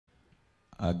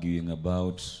arguing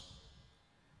about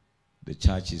the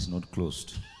church is not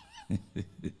closed.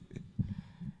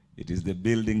 It is the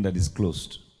building that is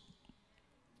closed.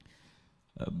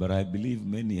 But I believe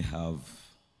many have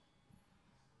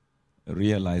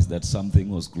realized that something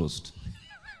was closed.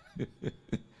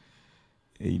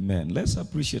 Amen. Let's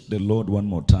appreciate the Lord one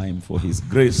more time for His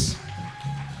grace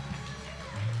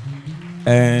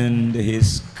and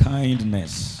His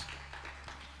kindness.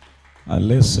 And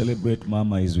let's celebrate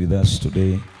Mama is with us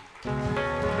today.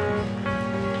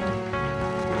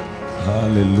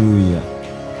 Hallelujah.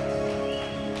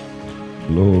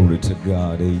 Glory to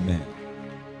God. Amen.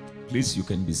 Please, you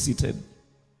can be seated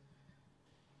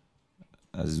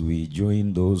as we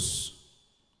join those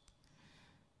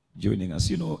joining us.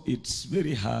 You know, it's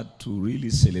very hard to really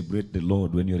celebrate the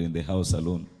Lord when you're in the house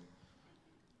alone.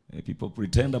 People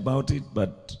pretend about it,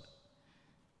 but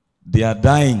they are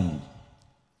dying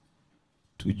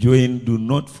to join. Do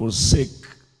not forsake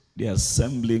the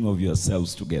assembling of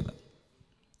yourselves together.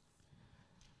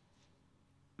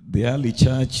 The early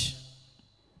church,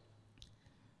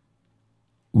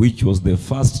 which was the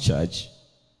first church,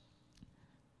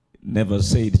 never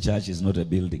said church is not a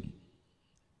building.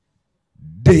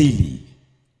 Daily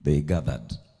they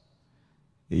gathered.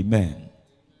 Amen.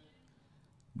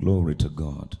 Glory to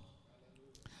God.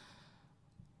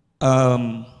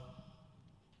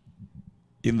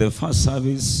 In the first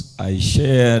service, I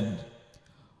shared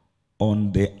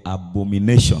on the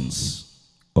abominations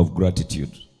of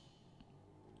gratitude.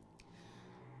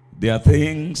 There are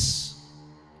things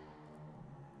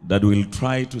that will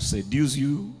try to seduce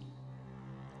you,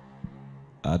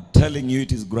 telling you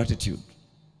it is gratitude,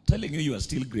 telling you you are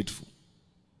still grateful,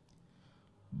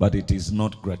 but it is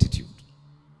not gratitude.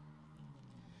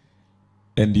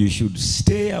 And you should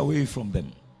stay away from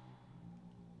them.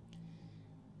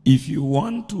 If you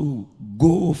want to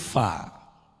go far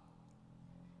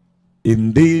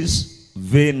in this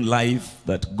vain life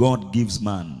that God gives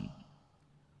man,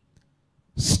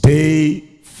 stay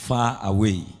far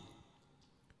away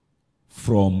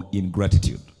from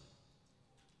ingratitude.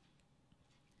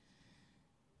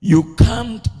 You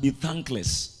can't be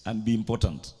thankless and be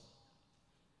important.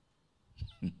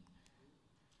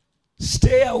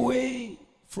 Stay away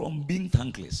from being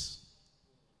thankless.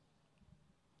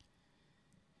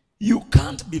 You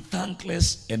can't be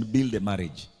thankless and build a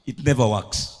marriage. It never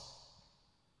works.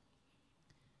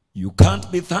 You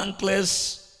can't be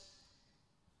thankless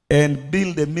and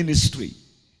build a ministry.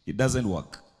 It doesn't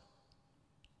work.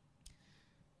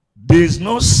 There is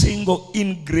no single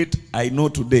ingrate I know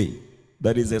today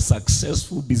that is a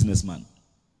successful businessman.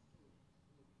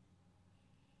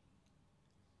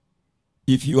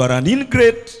 If you are an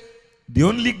ingrate, the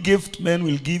only gift men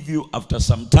will give you after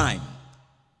some time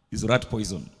is rat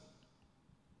poison.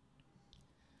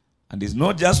 And it's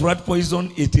not just rat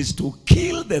poison, it is to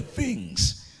kill the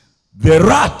things, the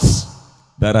rats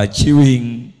that are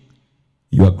chewing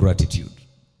your gratitude.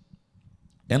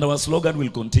 And our slogan will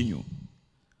continue.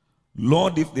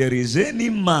 Lord, if there is any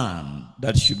man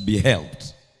that should be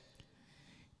helped,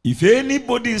 if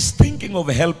anybody is thinking of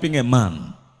helping a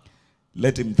man,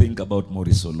 let him think about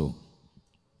Maurice Olo.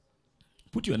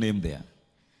 Put your name there.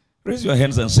 Raise your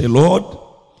hands and say, Lord,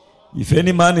 if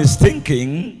any man is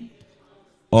thinking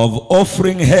of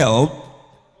offering help,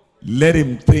 let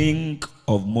him think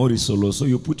of Maurice Olo. So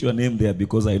you put your name there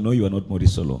because I know you are not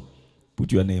Maurice Olo.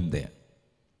 Put your name there.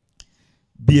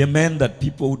 Be a man that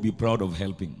people would be proud of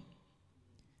helping.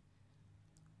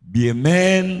 Be a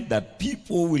man that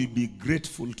people will be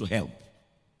grateful to help.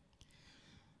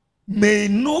 May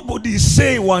nobody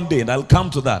say one day, and I'll come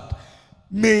to that,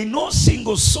 may no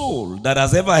single soul that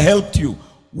has ever helped you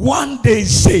one day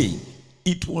say,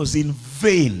 it was in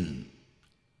vain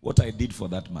what I did for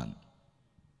that man,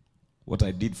 what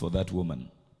I did for that woman.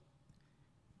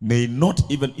 May not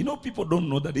even, you know, people don't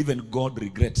know that even God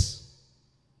regrets.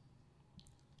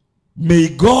 May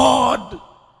God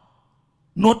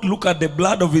not look at the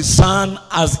blood of his son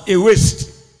as a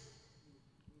waste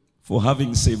for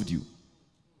having saved you.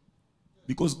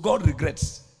 Because God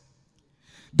regrets.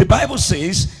 The Bible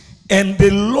says, and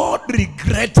the Lord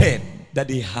regretted that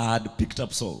he had picked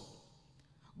up Saul.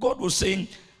 God was saying,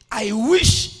 I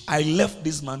wish I left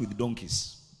this man with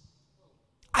donkeys.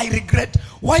 I regret.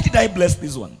 Why did I bless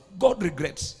this one? God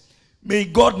regrets. May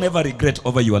God never regret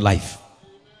over your life.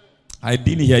 I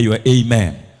didn't hear your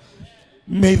amen.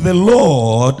 May the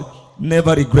Lord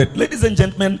never regret. Ladies and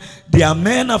gentlemen, there are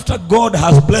men after God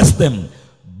has blessed them.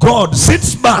 God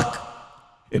sits back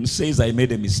and says, I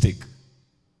made a mistake.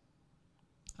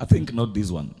 I think not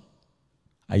this one.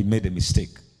 I made a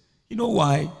mistake. You know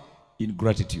why?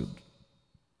 Ingratitude.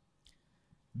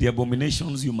 the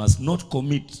abominations you must not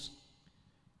commit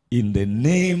in the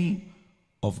name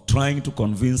of trying to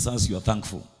convince us you are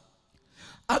thankful.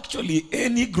 Actually,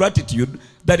 any gratitude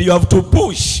that you have to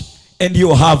push and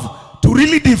you have to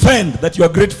really defend that you are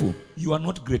grateful, you are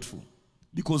not grateful,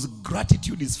 because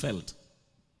gratitude is felt.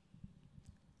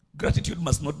 Gratitude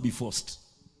must not be forced.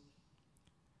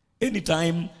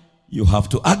 Anytime you have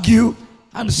to argue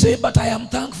and say, but I am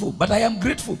thankful, but I am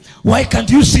grateful. Why can't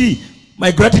you see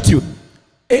my gratitude?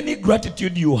 Any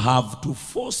gratitude you have to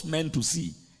force men to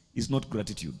see is not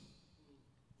gratitude.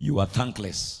 You are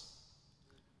thankless.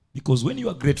 Because when you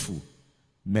are grateful,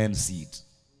 men see it.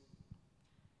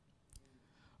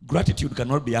 Gratitude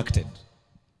cannot be acted.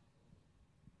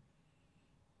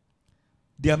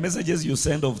 There are messages you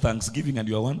send of thanksgiving and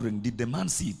you are wondering, did the man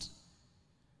see it?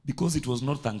 Because it was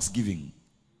not thanksgiving,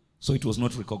 so it was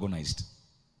not recognized.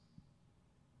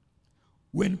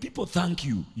 When people thank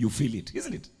you, you feel it,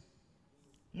 isn't it?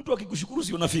 Mtu akikushukuru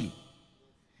si unafeel.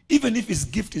 Even if his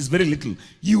gift is very little,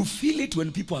 you feel it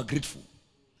when people are grateful.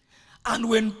 And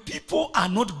when people are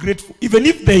not grateful, even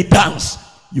if they dance,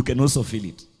 you can also feel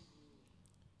it.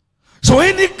 So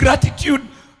any gratitude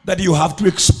that you have to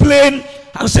explain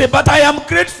and say, but I am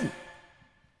grateful,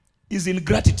 is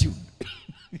ingratitude.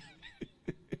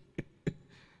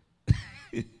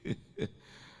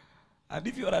 And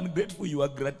if you are ungrateful, your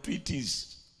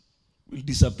gratuities will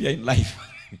disappear in life.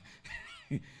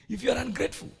 If you are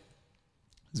ungrateful,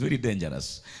 it's very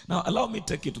dangerous. Now, allow me to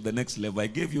take you to the next level. I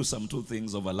gave you some 2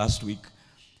 things over last week.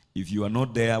 If you are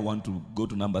not there, I want to go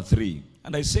to number 3.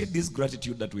 And I said this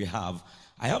gratitude that we have,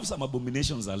 I have some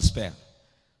abominations I'll spare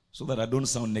so that I don't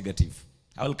sound negative.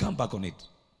 I will come back on it.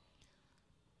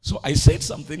 So I said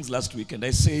some things last week, and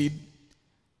I said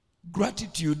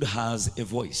gratitude has a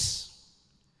voice.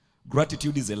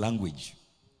 Gratitude is a language.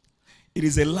 It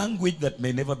is a language that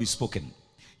may never be spoken.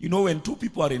 You know, when 2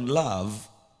 people are in love,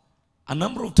 a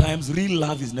number of times real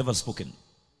love is never spoken.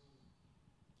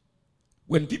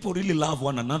 When people really love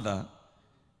one another,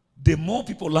 the more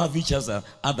people love each other,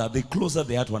 the closer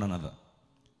they are to one another.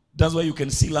 That's why you can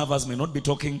see lovers may not be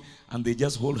talking and they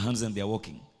just hold hands and they are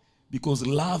walking. Because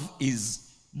love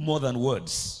is more than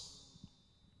words.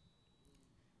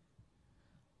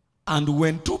 And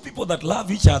when 2 people that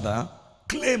love each other,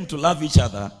 claim to love each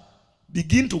other,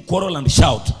 begin to quarrel and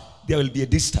shout, there will be a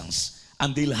distance.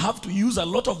 And they'll have to use a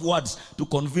lot of words to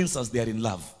convince us they are in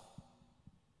love.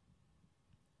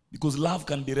 Because love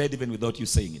can be read even without you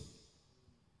saying it.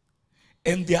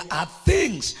 And there are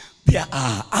things, there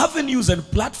are avenues and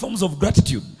platforms of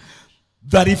gratitude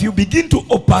that if you begin to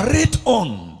operate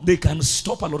on, they can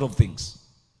stop a lot of things.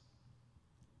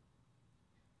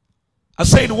 I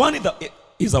said one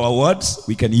is our words.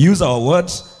 We can use our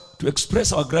words to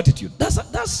express our gratitude.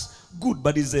 That's good,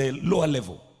 but it's a lower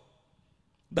level.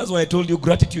 That's why I told you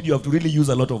gratitude, you have to really use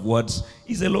a lot of words.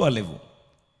 It's a lower level.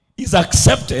 It's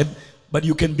accepted, but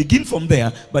you can begin from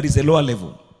there, but it's a lower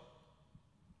level.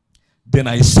 Then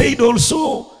I said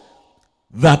also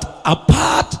that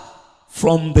apart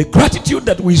from the gratitude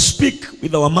that we speak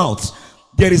with our mouths,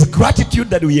 there is gratitude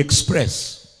that we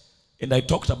express. And I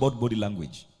talked about body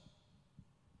language.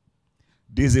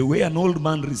 There's a way an old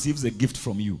man receives a gift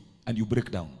from you and you break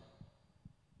down.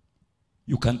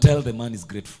 You can tell the man is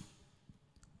grateful.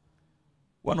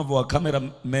 One of our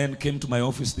cameramen came to my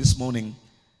office this morning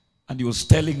and he was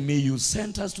telling me, you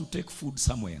sent us to take food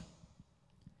somewhere.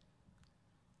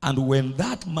 And when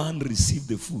that man received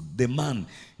the food, the man,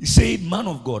 he said, man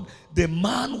of God, the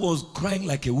man was crying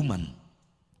like a woman,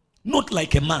 not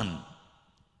like a man.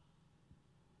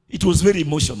 It was very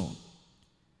emotional.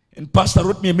 And Pastor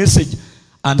wrote me a message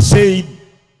and said,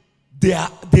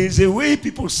 there's a way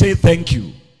people say thank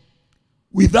you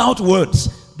without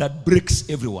words that breaks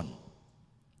everyone.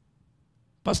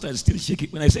 Pastor is still shaking.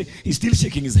 When I say he's still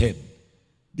shaking his head,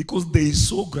 because there is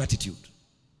so gratitude.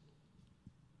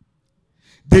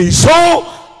 There is so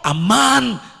a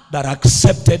man that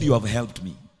accepted you have helped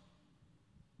me.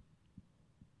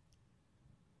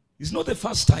 It's not the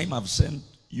first time I've sent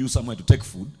you somewhere to take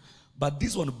food, but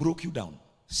this one broke you down.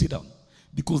 Sit down.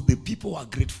 Because the people are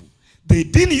grateful. They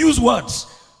didn't use words.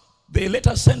 They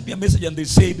later sent me a message and they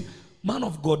said, man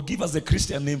of God, give us a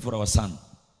Christian name for our son.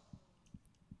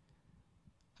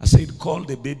 I said, call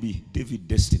the baby David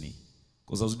Destiny.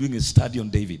 Because I was doing a study on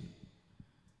David.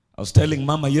 I was telling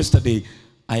Mama yesterday,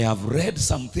 I have read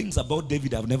some things about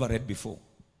David I've never read before.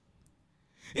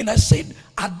 And I said,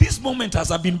 at this moment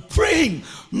as I've been praying,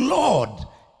 Lord,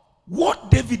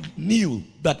 what David knew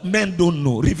that men don't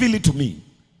know, reveal it to me.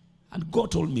 And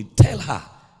God told me, tell her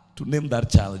to name that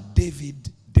child David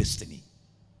Destiny.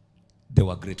 They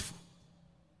were grateful.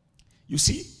 You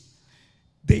see,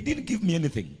 They didn't give me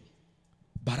anything,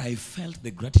 but I felt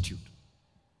the gratitude.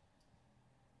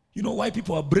 You know why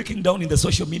people are breaking down in the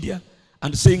social media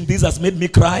and saying this has made me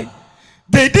cry?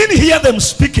 They didn't hear them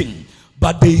speaking,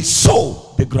 but they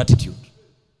saw the gratitude.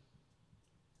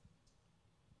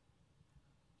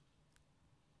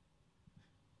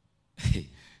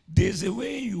 There's a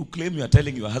way you claim you are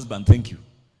telling your husband thank you.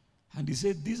 And he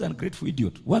said, this ungrateful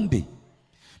idiot, one day.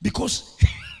 Because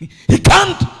he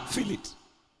can't feel it.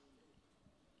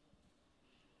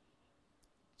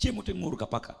 He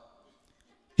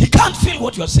can't feel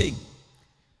what you are saying.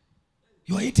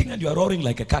 You are eating and you are roaring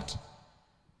like a cat.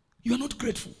 You are not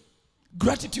grateful.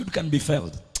 Gratitude can be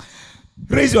felt.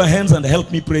 Raise your hands and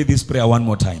help me pray this prayer one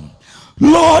more time.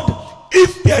 Lord,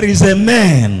 if there is a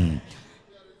man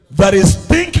that is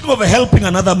thinking of helping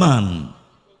another man,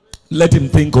 let him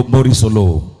think of Maurice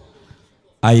Olo.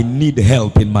 I need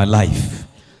help in my life.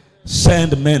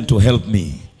 Send men to help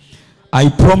me. I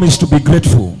promise to be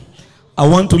grateful. I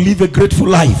want to live a grateful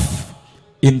life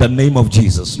in the name of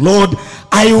Jesus. Lord,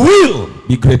 I will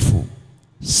be grateful.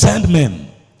 Send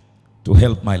men to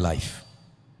help my life.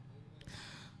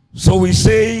 So we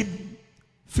said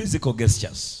physical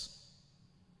gestures.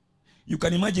 You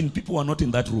can imagine people were not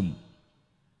in that room.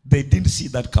 They didn't see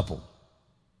that couple.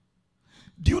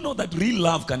 Do you know that real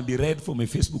love can be read from a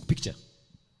Facebook picture?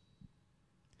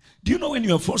 Do you know when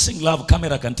you are forcing love,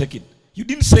 camera can take it? You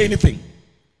didn't say anything.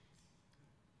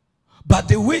 But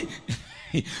the way,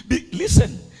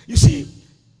 listen, you see,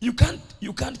 you can't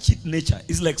cheat nature.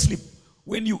 It's like sleep.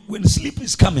 When sleep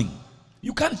is coming,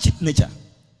 you can't cheat nature.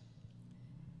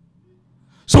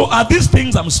 So are these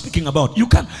things I'm speaking about?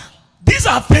 These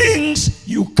are things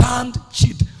you can't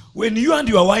cheat. When you and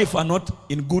your wife are not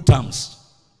in good terms,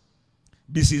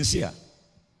 be sincere.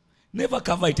 Never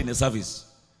cover it in a service.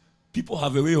 People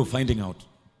have a way of finding out.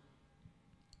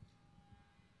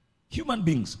 Human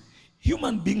beings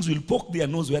will poke their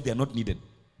nose where they are not needed.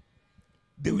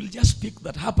 They will just pick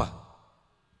that hapa.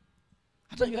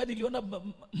 Hata niliona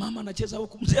mama anacheza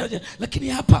huku mzee, lakini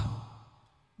hapa.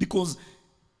 Because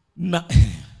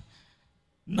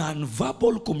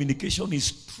non-verbal communication is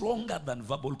stronger than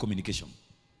verbal communication.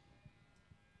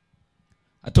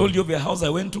 I told you of a house I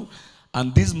went to,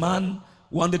 and this man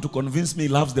wanted to convince me he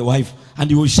loves the wife. And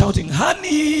he was shouting,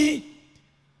 honey,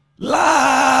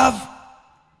 love,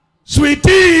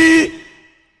 sweetie.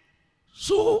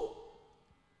 So,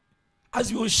 as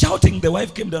he was shouting, the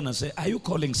wife came down and said, are you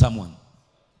calling someone?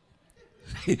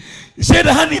 He said,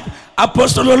 honey,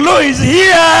 Apostle Olo is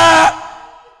here.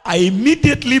 I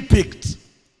immediately picked.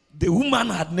 The woman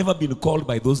had never been called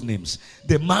by those names.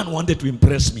 The man wanted to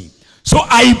impress me. So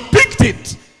I picked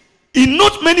it in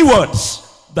not many words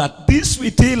that this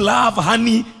sweetie, love,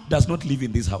 honey does not live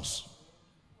in this house.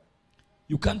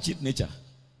 You can't cheat nature.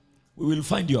 We will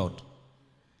find you out.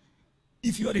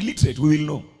 If you are illiterate, we will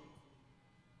know.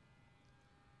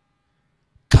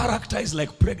 Character is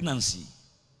like pregnancy.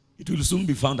 It will soon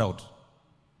be found out.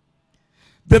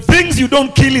 The things you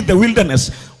don't kill in the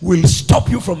wilderness will stop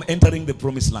you from entering the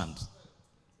promised land.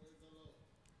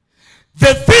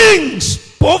 The things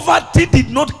poverty did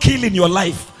not kill in your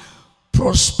life,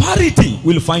 prosperity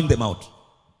will find them out.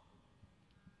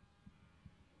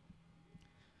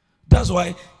 That's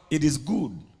why it is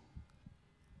good.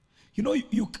 You know,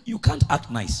 you can't act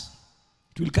nice.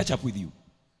 It will catch up with you.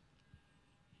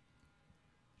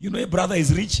 You know, a brother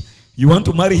is rich. You want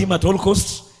to marry him at all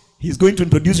costs. He's going to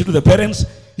introduce you to the parents.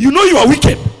 You know you are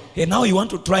wicked. And now you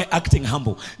want to try acting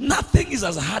humble. Nothing is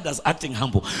as hard as acting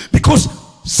humble. Because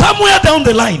somewhere down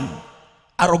the line,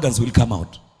 arrogance will come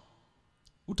out.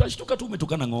 Utashtuka tu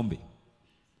umetukana ng'ombe.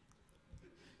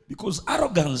 Because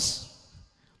arrogance,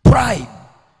 pride,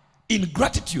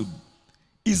 ingratitude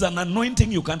is an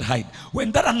anointing you can't hide.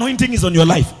 When that anointing is on your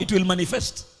life, it will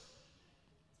manifest.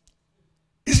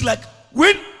 It's like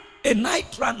when a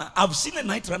night runner, I've seen a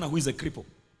night runner who is a cripple.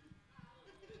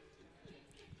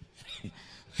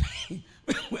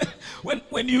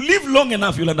 when you live long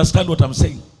enough, you'll understand what I'm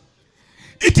saying.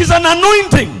 It is an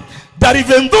anointing that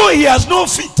even though he has no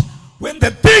feet, when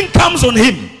the thing comes on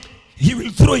him, he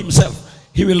will throw himself.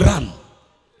 He will run.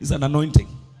 It's an anointing.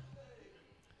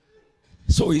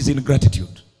 So he's in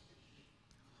gratitude.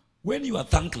 When you are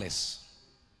thankless,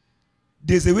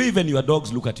 there's a way even your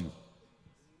dogs look at you.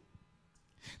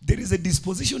 There is a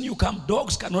disposition you come.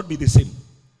 Dogs cannot be the same.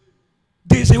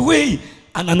 There's a way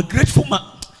an ungrateful man.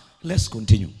 Let's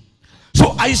continue.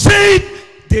 So I said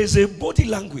there's a body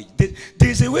language.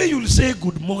 There's a way you'll say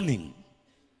good morning.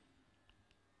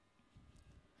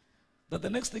 That the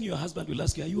next thing your husband will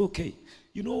ask you, are you okay?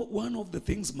 You know, one of the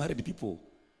things married people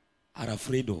are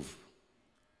afraid of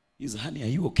is, honey, are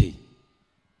you okay?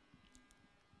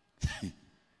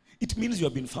 it means you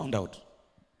have been found out.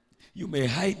 You may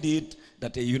hide it,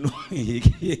 that you know,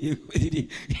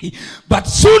 but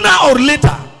sooner or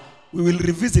later, we will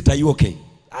revisit, are you okay?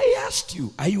 I asked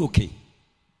you, are you okay?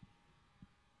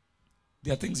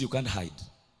 There are things you can't hide.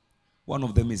 One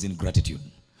of them is ingratitude.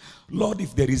 Lord,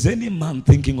 if there is any man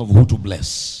thinking of who to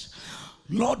bless,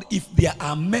 Lord, if there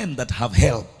are men that have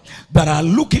help, that are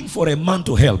looking for a man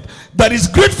to help, that is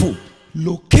grateful,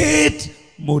 locate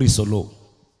Maurice Olo.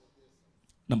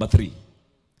 Number 3.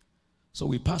 So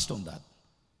we passed on that.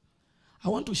 I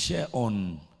want to share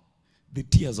on the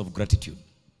tears of gratitude.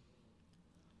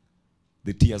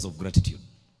 The tears of gratitude.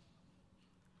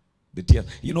 The tears.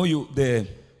 You know,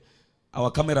 our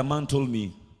cameraman told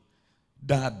me,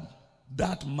 Dad,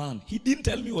 that man, he didn't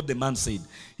tell me what the man said.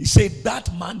 He said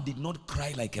that man did not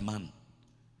cry like a man.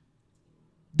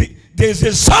 There's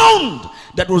a sound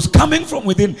that was coming from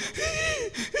within.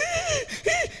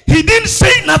 He didn't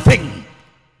say nothing,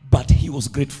 but he was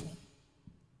grateful.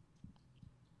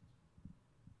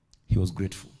 He was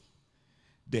grateful.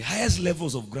 The highest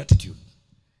levels of gratitude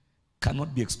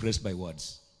cannot be expressed by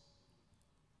words.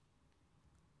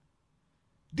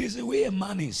 There's a way a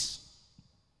man is.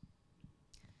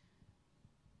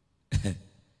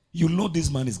 You'll know this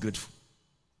man is grateful.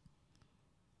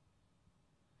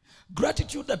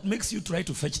 Gratitude that makes you try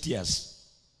to fetch tears.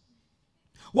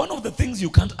 One of the things you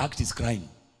can't act is crying.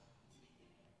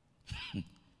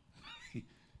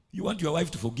 You want your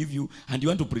wife to forgive you and you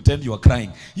want to pretend you are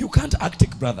crying. You can't act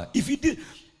it, brother. If you did,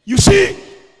 you see.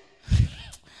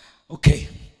 Okay.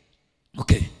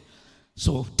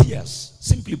 So tears,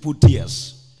 simply put,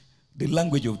 tears. The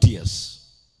language of tears.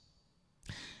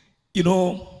 You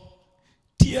know,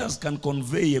 tears can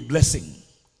convey a blessing,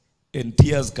 and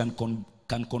tears can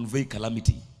convey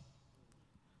calamity.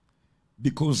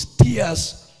 Because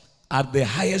tears are the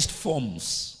highest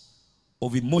forms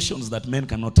of emotions that men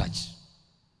cannot touch.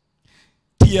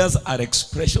 Tears are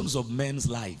expressions of men's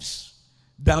lives.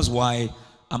 That's why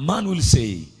a man will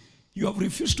say, you have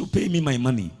refused to pay me my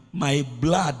money, my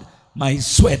blood, my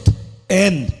sweat,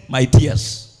 and my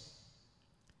tears.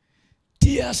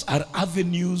 Tears are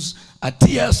avenues,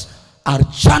 tears are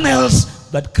channels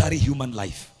that carry human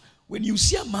life. When you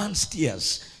see a man's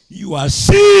tears, you are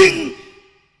seeing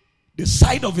the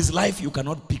side of his life you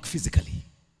cannot pick physically.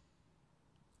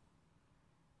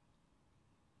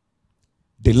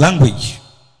 The language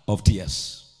of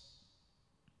tears.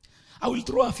 I will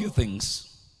throw a few things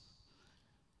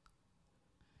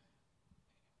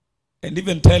and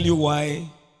even tell you why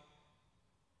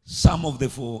some of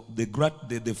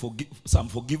some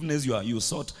forgiveness you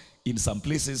sought in some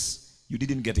places, you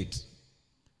didn't get it.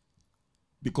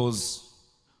 Because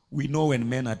we know when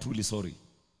men are truly sorry.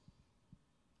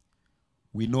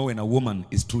 We know when a woman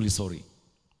is truly sorry.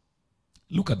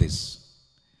 Look at this.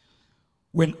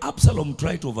 When Absalom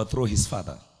tried to overthrow his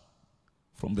father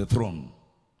from the throne,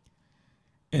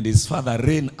 and his father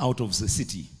ran out of the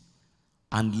city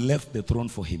and left the throne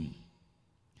for him,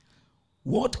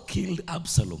 what killed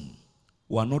Absalom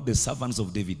were not the servants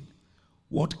of David.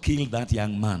 What killed that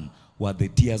young man were the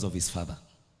tears of his father.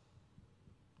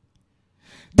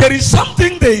 There is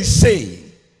something they say,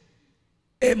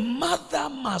 a mother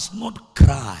must not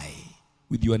cry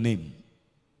with your name.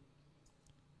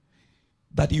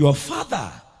 That your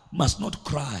father must not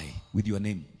cry with your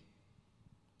name.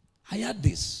 I heard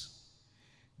this.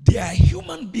 There are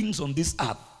human beings on this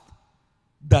earth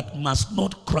that must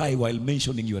not cry while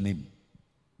mentioning your name.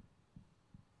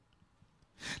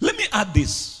 Let me add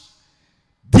this.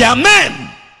 There are men,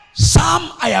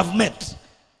 some I have met,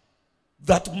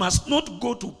 that must not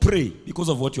go to pray because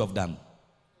of what you have done.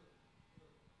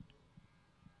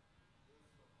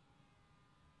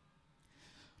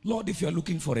 Lord, if you are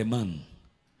looking for a man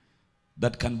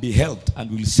that can be helped and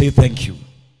will say thank you,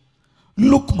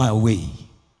 look my way.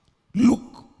 Look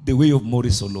the way of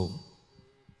Maurice Olo.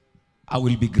 I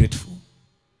will be grateful.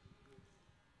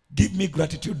 Give me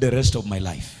gratitude the rest of my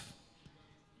life.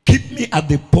 Keep me at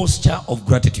the posture of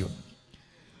gratitude.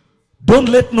 Don't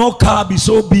let no car be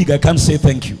so big I can't say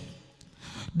thank you.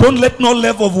 Don't let no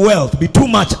level of wealth be too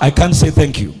much I can't say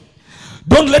thank you.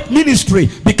 Don't let ministry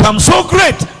become so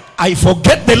great I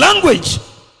forget the language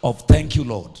of thank you,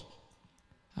 Lord,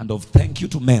 and of thank you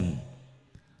to men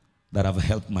that have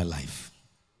helped my life.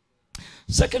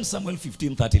 2 Samuel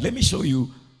 15:30. Let me show you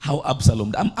how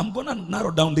Absalom. I'm going to narrow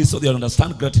down this so you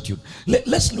understand gratitude.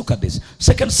 Let's look at this.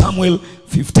 2 Samuel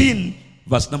 15,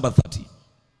 verse number 30.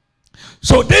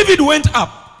 So David went up.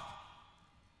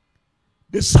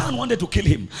 The son wanted to kill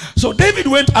him. So David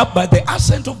went up by the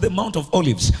ascent of the Mount of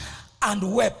Olives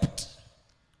and wept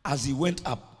as he went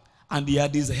up. And he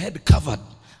had his head covered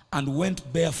and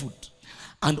went barefoot.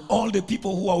 And all the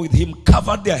people who were with him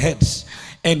covered their heads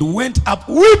and went up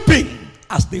weeping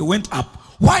as they went up.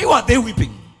 Why were they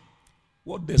weeping?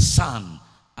 What the sun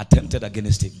attempted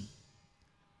against him.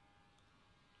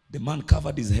 The man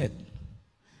covered his head.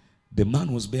 The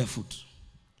man was barefoot.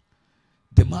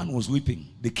 The man was weeping.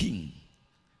 The king,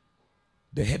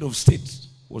 the head of state,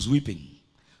 was weeping.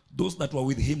 Those that were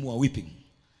with him were weeping.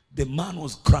 The man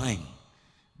was crying.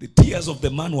 The tears of the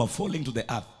man were falling to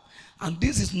the earth. And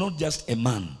this is not just a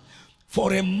man.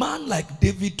 For a man like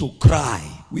David to cry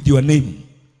with your name,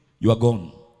 you are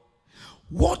gone.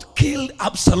 What killed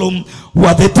Absalom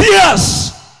were the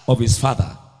tears of his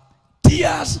father.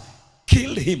 Tears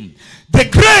killed him. The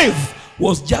grave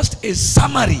was just a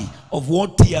summary of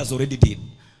what tears already did.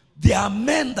 There are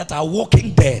men that are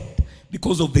walking dead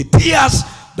because of the tears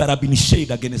that have been shed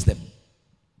against them.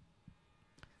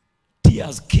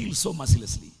 Tears kill so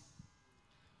mercilessly.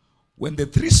 When the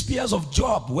 3 spears of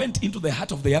Joab went into the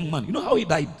heart of the young man, you know how he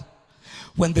died?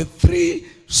 When the 3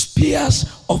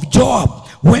 spears of Joab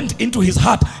went into his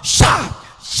heart,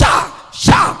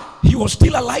 he was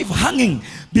still alive, hanging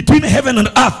between heaven and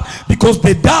earth, because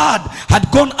the dad had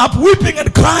gone up weeping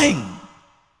and crying.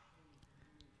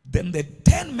 Then the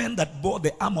 10 men that bore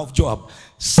the armor of Joab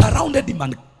surrounded him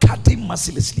and cut him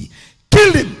mercilessly,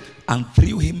 killed him, and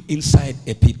threw him inside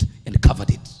a pit and covered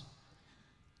it.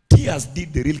 Tears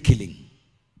did the real killing.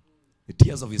 The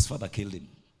tears of his father killed him.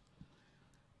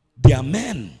 There are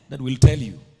men that will tell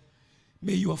you,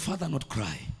 may your father not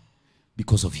cry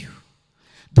because of you.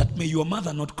 That may your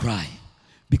mother not cry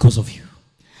because of you.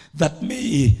 That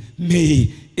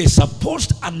may a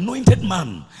supposed anointed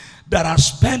man that has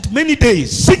spent many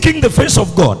days seeking the face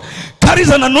of God, carries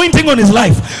an anointing on his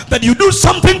life, that you do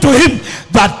something to him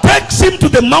that takes him to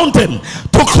the mountain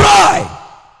to cry.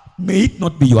 May it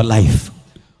not be your life.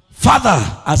 Father,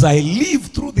 as I live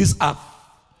through this earth,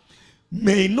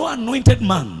 may no anointed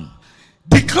man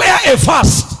declare a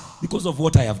fast because of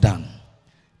what I have done.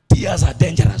 Tears are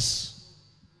dangerous.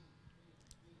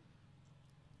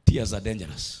 Tears are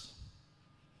dangerous.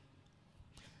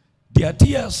 There are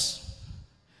tears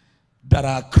that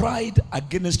are cried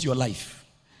against your life,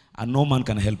 and no man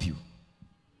can help you.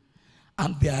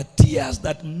 And there are tears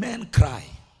that men cry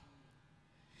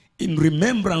in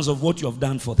remembrance of what you have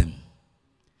done for them.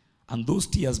 And those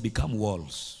tears become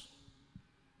walls.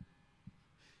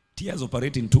 Tears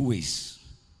operate in 2 ways.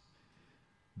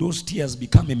 Those tears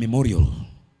become a memorial.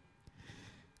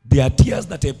 There are tears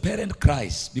that a parent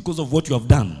cries because of what you have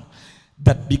done,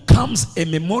 that becomes a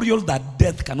memorial that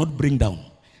death cannot bring down.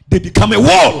 They become a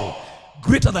wall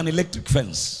greater than electric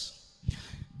fence.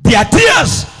 There are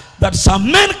tears that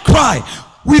some men cry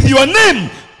with your name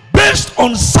based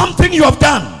on something you have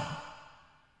done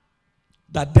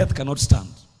that death cannot stand.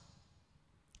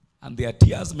 And there are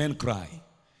tears men cry,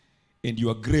 and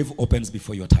your grave opens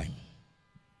before your time.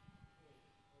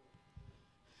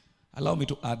 Allow me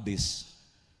to add this.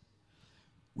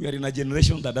 We are in a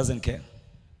generation that doesn't care.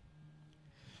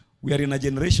 We are in a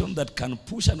generation that can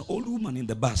push an old woman in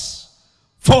the bus,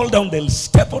 fall down, they'll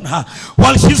step on her.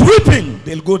 While she's weeping,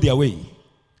 they'll go their way.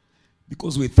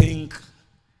 Because we think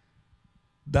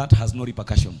that has no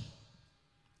repercussion.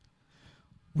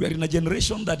 We are in a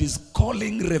generation that is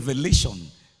calling revelation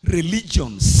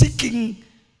religion, seeking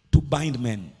to bind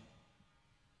men.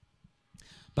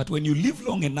 But when you live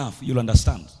long enough, you'll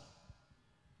understand.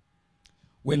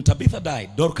 When Tabitha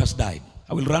died, Dorcas died.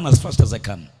 I will run as fast as I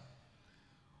can.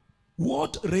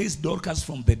 What raised Dorcas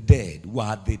from the dead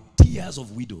were the tears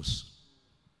of widows.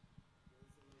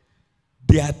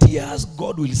 There are tears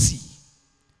God will see.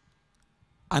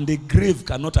 And the grave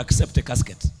cannot accept a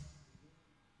casket.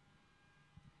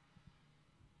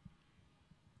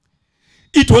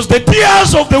 It was the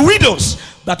tears of the widows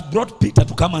that brought Peter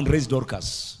to come and raise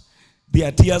Dorcas. There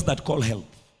are tears that call help.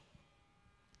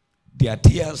 There are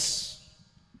tears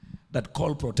that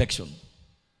call protection.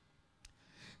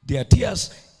 There are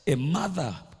tears a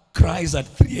mother cries at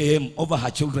 3 a.m. over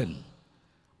her children,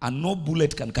 and no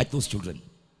bullet can catch those children.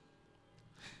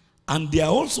 And there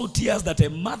are also tears that a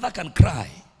mother can cry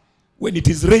when it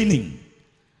is raining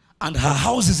and her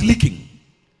house is leaking,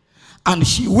 and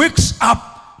she wakes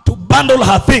up to bundle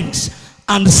her things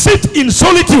and sit in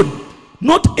solitude,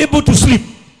 not able to sleep.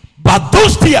 But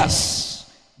those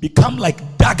tears become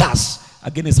like daggers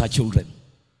against her children.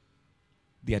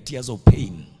 They are tears of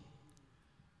pain.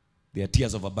 They are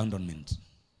tears of abandonment.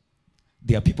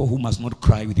 There are people who must not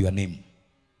cry with your name.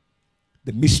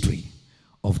 The mystery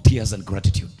of tears and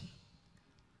gratitude.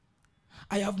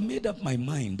 I have made up my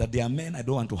mind that there are men I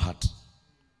don't want to hurt.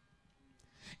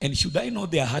 And should I know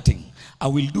they are hurting, I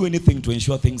will do anything to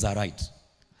ensure things are right.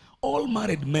 All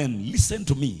married men, listen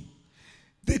to me.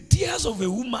 The tears of a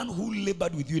woman who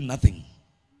labored with you in nothing.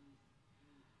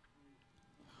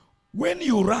 When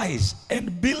you rise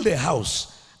and build a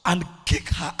house and kick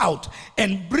her out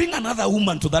and bring another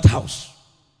woman to that house.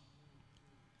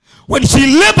 When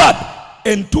she labored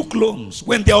and took loans,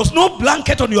 when there was no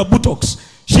blanket on your buttocks,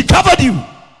 she covered you.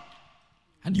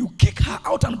 And you kick her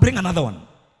out and bring another one.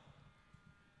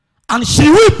 And she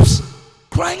weeps,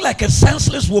 crying like a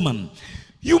senseless woman.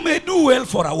 You may do well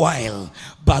for a while,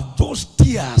 but those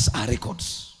tears are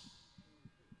records.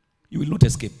 You will not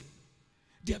escape.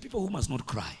 There are people who must not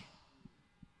cry.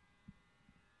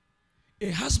 A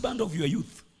husband of your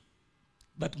youth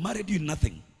that married you in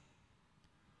nothing,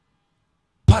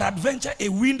 peradventure a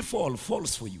windfall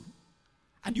falls for you,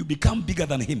 and you become bigger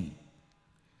than him,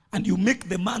 and you make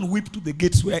the man weep to the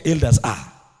gates where elders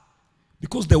are,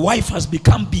 because the wife has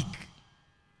become big.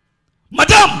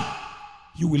 Madam,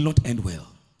 you will not end well,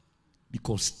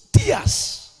 because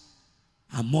tears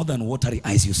are more than watery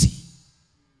eyes you see.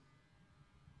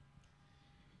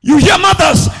 You hear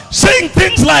mothers saying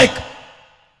things like,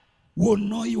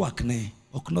 the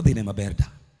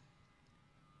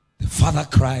father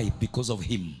cried because of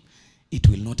him. It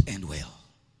will not end well.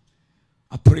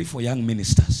 I pray for young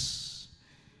ministers.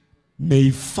 May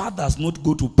fathers not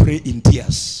go to pray in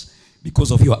tears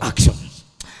because of your actions.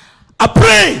 I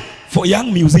pray for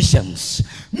young musicians.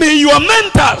 May your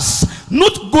mentors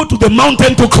not go to the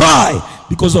mountain to cry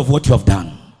because of what you have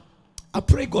done. I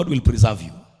pray God will preserve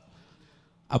you.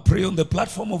 I pray on the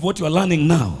platform of what you are learning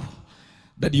now,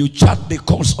 that you chart the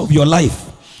course of your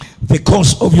life, the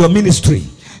course of your ministry,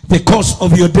 the course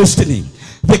of your destiny,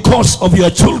 the course of your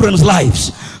children's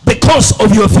lives, the course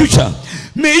of your future.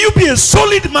 May you be a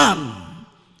solid man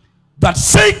that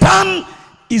Satan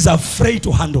is afraid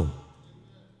to handle.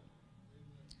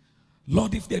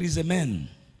 Lord, if there is a man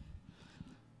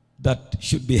that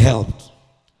should be helped,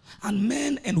 and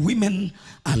men and women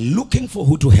are looking for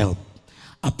who to help,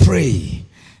 I pray,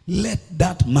 let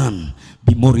that man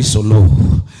be Maurice Olo.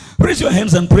 Raise your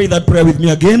hands and pray that prayer with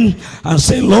me again and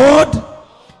say, Lord,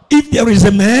 if there is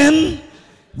a man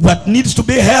that needs to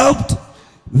be helped,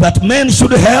 that men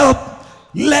should help,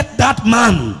 let that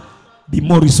man be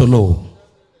Maurice Olo.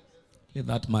 Let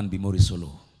that man be Maurice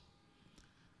Olo.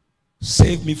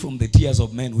 Save me from the tears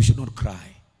of men who should not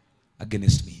cry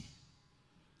against me.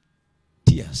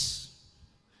 Tears.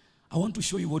 I want to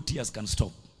show you what tears can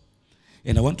stop.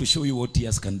 And I want to show you what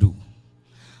tears can do.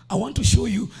 I want to show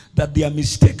you that there are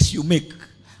mistakes you make.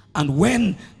 And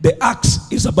when the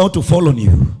axe is about to fall on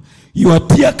you, your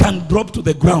tear can drop to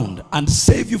the ground and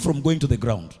save you from going to the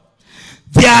ground.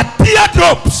 There are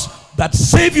teardrops that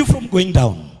save you from going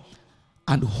down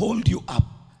and hold you up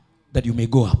that you may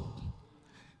go up.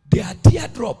 There are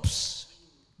teardrops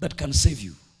that can save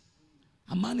you.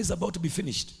 A man is about to be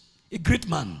finished. A great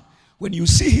man. When you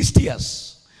see his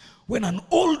tears, when an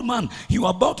old man, you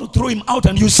are about to throw him out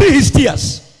and you see his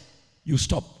tears, you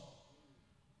stop.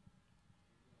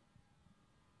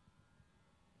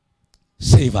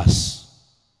 Save us.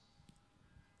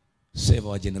 Save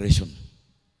our generation.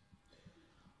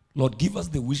 Lord, give us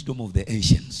the wisdom of the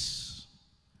ancients.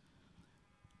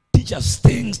 Teach us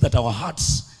things that our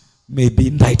hearts may be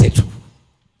indicted to.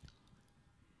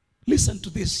 Listen to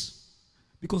this,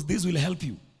 because this will help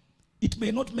you. It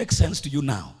may not make sense to you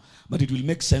now, but it will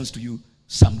make sense to you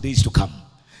some days to come.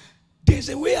 There's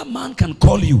a way a man can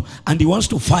call you and he wants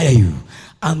to fire you,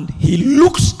 and he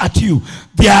looks at you.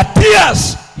 There are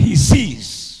tears he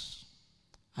sees,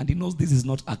 and he knows this is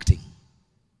not acting,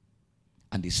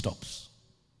 and he stops.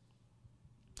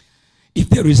 If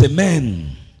there is a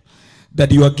man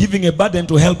that you are giving a burden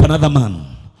to help another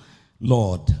man,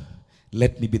 Lord,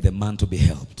 let me be the man to be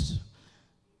helped.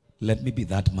 Let me be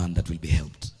that man that will be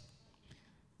helped.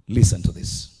 Listen to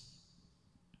this.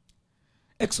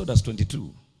 Exodus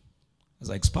 22, as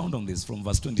I expound on this from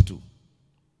verse 22.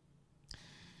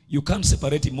 You can't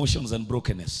separate emotions and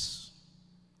brokenness.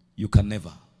 You can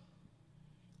never.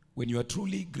 When you are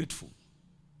truly grateful,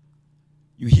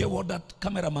 you hear what that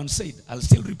cameraman said. I'll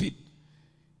still repeat.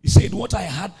 He said, what I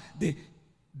had,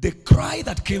 the cry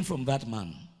that came from that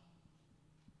man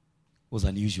was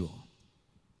unusual.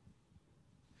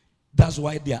 That's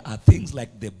why there are things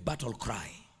like the battle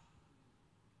cry.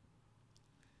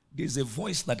 There's a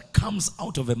voice that comes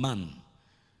out of a man,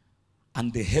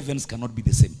 and the heavens cannot be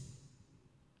the same.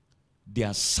 There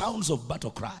are sounds of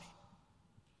battle cry.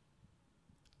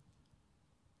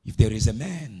 If there is a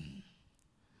man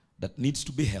that needs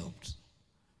to be helped,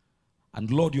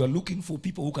 and Lord, you are looking for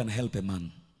people who can help a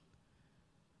man,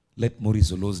 let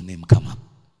Maurice Olo's name come up.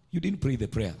 You didn't pray the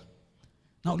prayer.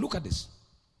 Now look at this.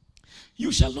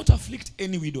 You shall not afflict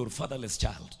any widow or fatherless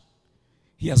child.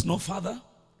 He has no father,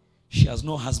 she has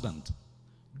no husband.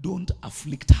 Don't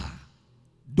afflict her.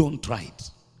 Don't try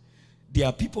it. There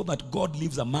are people that God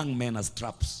leaves among men as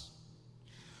traps.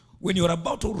 When you're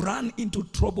about to run into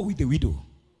trouble with a widow,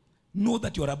 know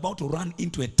that you're about to run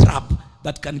into a trap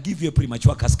that can give you a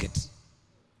premature casket.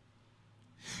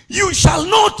 You shall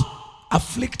not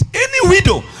afflict any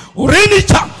widow or any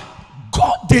child.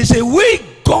 God, there's a way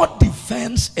God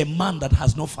defends a man that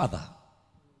has no father.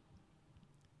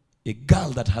 A girl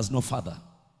that has no father.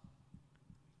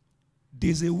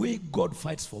 There's a way God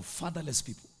fights for fatherless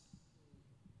people.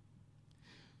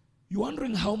 You're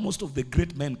wondering how most of the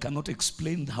great men cannot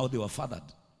explain how they were fathered.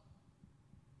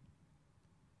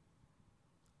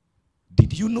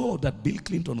 Did you know that Bill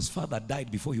Clinton's father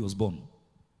died before he was born?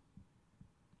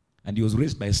 And he was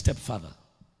raised by a stepfather.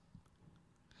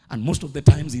 And most of the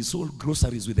times he sold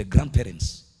groceries with the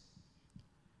grandparents.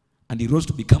 And he rose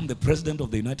to become the president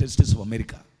of the United States of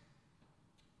America.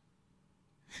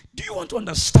 Do you want to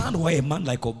understand why a man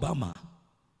like Obama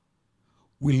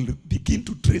will begin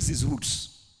to trace his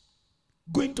roots?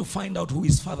 Going to find out who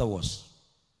his father was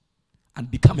and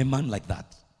become a man like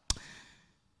that.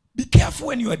 Be careful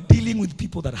when you are dealing with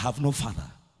people that have no father.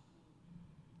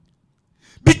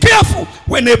 Be careful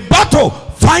when a battle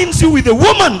finds you with a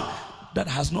woman that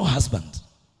has no husband.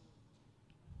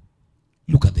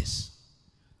 Look at this.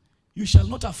 You shall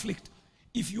not afflict.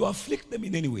 If you afflict them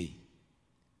in any way,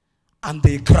 and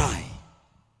they cry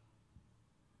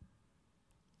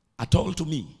at all to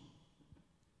me,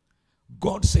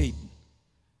 God said,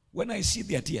 when I see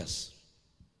their tears,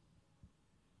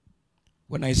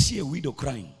 when I see a widow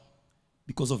crying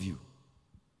because of you,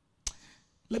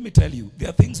 let me tell you, there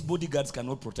are things bodyguards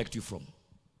cannot protect you from.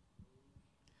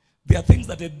 There are things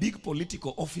that a big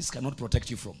political office cannot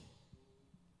protect you from.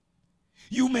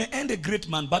 You may end a great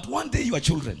man, but one day you are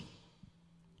children.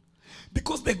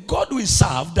 Because the God we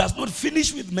serve does not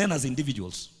finish with men as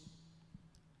individuals.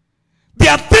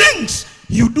 There are things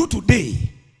you do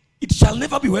today, it shall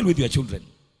never be well with your children.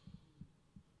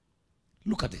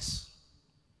 Look at this.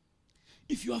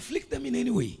 If you afflict them in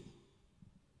any way,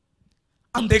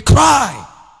 and they cry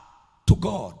to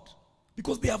God,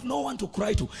 because they have no one to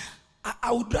cry to,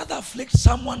 I would rather afflict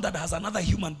someone that has another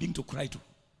human being to cry to.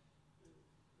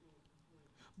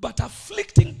 But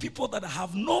afflicting people that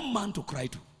have no man to cry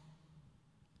to,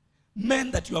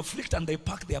 men that you afflict and they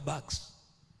pack their bags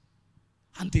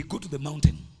and they go to the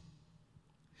mountain.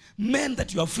 Men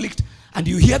that you afflict and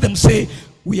you hear them say,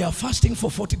 we are fasting for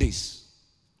 40 days.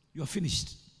 You are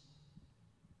finished.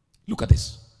 Look at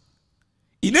this.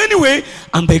 In any way,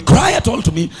 and they cry at all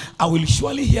to me, I will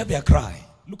surely hear their cry.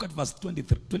 Look at verse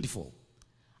 24.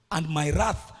 And my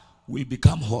wrath will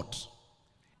become hot.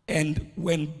 And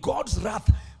when God's wrath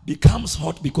becomes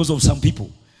hot because of some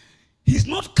people, he's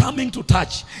not coming to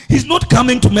touch. He's not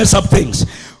coming to mess up things.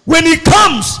 When he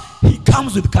comes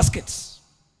with caskets.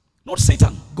 Not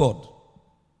Satan, God.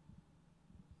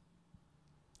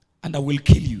 And I will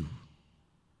kill you.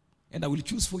 And I will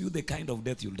choose for you the kind of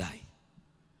death you'll die.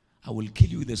 I will kill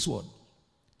you with a sword.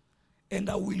 And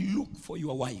I will look for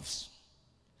your wives.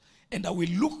 And I will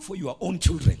look for your own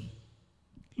children.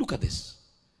 Look at this.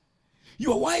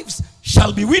 Your wives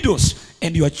shall be widows,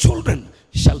 and your children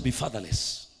shall be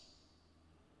fatherless.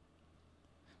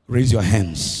 Raise your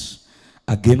hands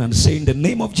again and say, in the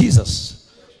name of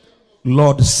Jesus,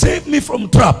 Lord, save me from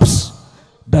traps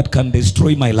that can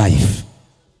destroy my life.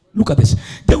 Look at this.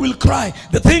 They will cry.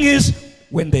 The thing is,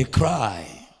 when they cry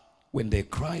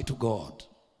to God,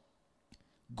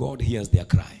 God hears their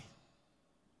cry.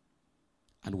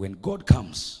 And when God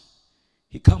comes,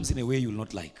 he comes in a way you'll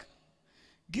not like.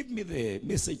 Give me the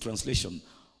Message translation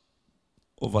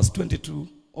of verse 22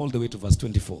 all the way to verse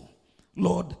 24.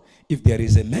 Lord, if there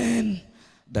is a man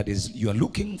that is you are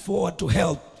looking forward to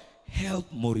help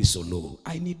Maurice Olo.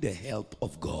 I need the help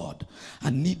of God. I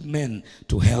need men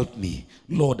to help me.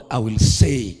 Lord, I will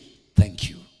say thank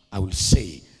you. I will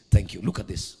say thank you. Look at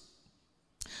this.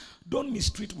 Don't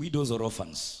mistreat widows or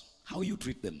orphans. How you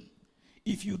treat them.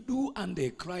 If you do and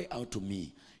they cry out to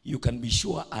me, you can be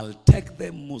sure I'll take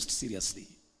them most seriously.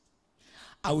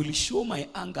 I will show my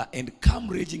anger and come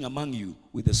raging among you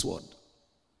with the sword.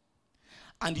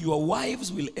 And your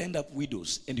wives will end up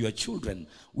widows, and your children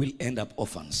will end up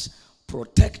orphans.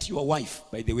 Protect your wife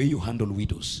by the way you handle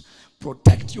widows.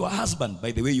 Protect your husband by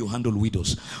the way you handle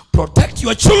widows. Protect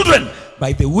your children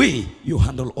by the way you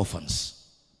handle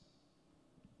orphans.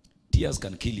 Tears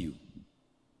can kill you.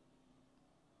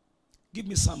 Give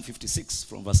me Psalm 56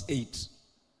 from verse 8.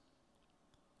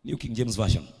 New King James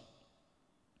Version.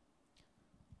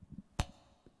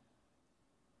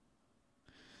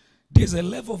 There's a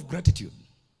level of gratitude.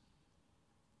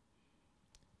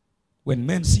 When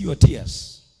men see your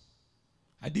tears,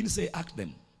 I didn't say act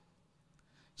them.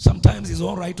 Sometimes it's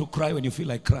all right to cry when you feel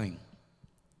like crying.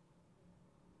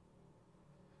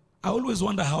 I always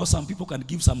wonder how some people can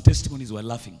give some testimonies while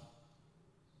laughing.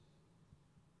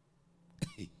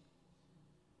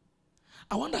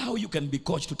 I wonder how you can be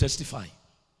coached to testify.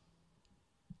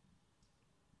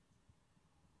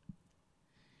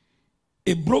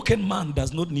 A broken man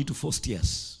does not need to force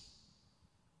tears.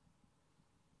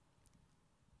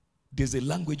 There's a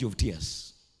language of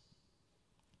tears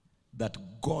that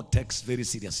God takes very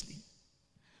seriously.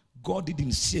 God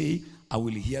didn't say, I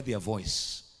will hear their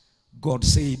voice. God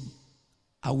said,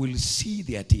 I will see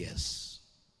their tears.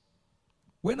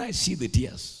 When I see the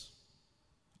tears,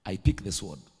 I pick the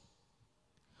sword.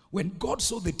 When God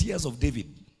saw the tears of David,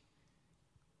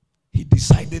 he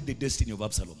decided the destiny of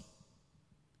Absalom.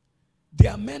 There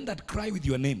are men that cry with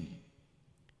your name,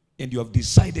 and you have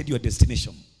decided your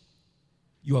destination.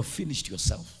 You have finished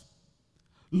yourself.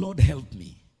 Lord, help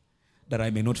me that I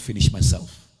may not finish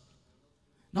myself.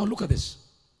 Now look at this.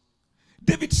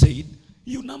 David said,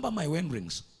 you number my wedding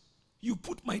rings. You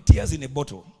put my tears in a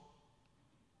bottle.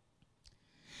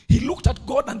 He looked at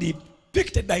God and he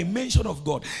picked a dimension of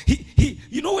God.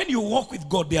 You know, when you walk with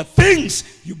God, there are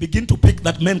things you begin to pick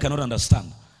that men cannot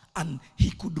understand. And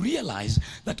he could realize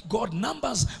that God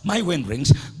numbers my wedding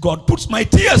rings. God puts my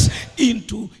tears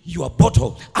into your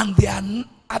bottle. And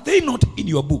are they not in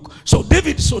your book? So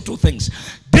David saw two things.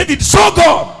 David saw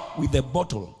God with the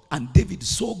bottle, and David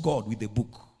saw God with the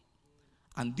book.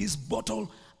 And this bottle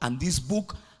and this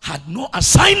book had no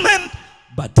assignment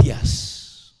but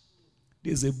tears.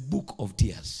 There's a book of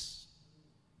tears.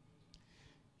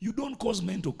 You don't cause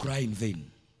men to cry in vain.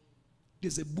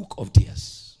 There's a book of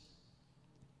tears.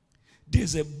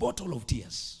 There's a bottle of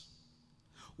tears.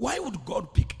 Why would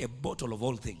God pick a bottle of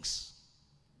all things?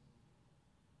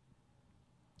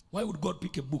 Why would God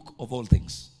pick a book of all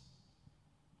things?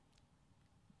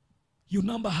 You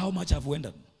number how much I've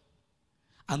wondered.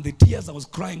 And the tears I was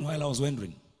crying while I was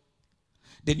wondering.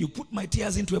 Then you put my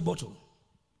tears into a bottle.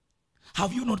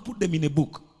 Have you not put them in a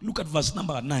book? Look at verse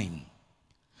number 9.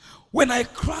 When I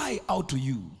cry out to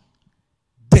you,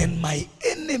 then my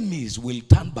enemies will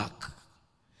turn back.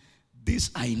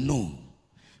 This I know,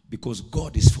 because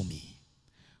God is for me.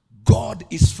 God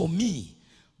is for me.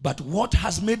 But what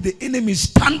has made the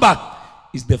enemies turn back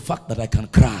is the fact that I can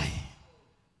cry.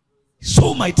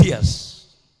 So my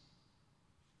tears,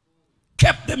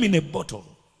 kept them in a bottle,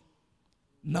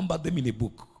 numbered them in a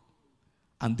book,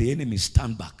 and the enemies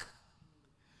stand back.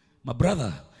 My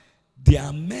brother, there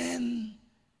are men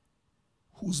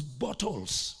whose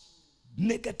bottles,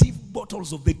 negative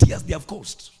bottles of the tears they have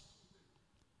caused,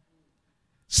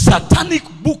 satanic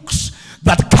books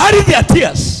that carry their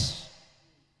tears,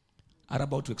 are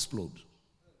about to explode.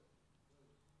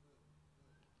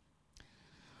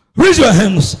 Raise your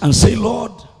hands and say,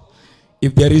 Lord,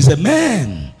 if there is a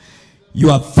man you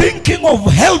are thinking of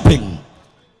helping,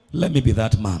 let me be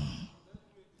that man.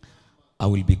 I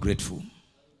will be grateful.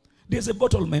 There's a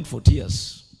bottle meant for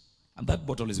tears, and that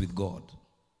bottle is with God.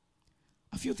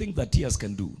 A few things that tears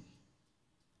can do.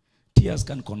 Tears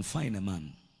can confine a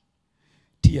man.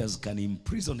 Tears can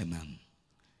imprison a man.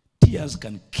 Tears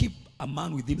can keep a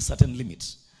man within certain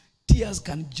limits. Tears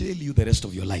can jail you the rest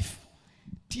of your life.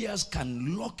 Tears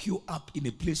can lock you up in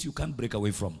a place you can't break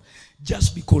away from.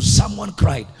 Just because someone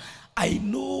cried. I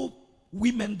know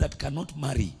women that cannot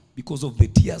marry because of the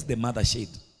tears the mother shed.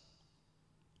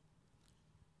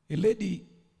 A lady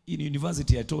in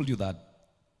university, I told you that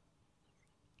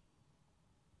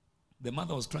the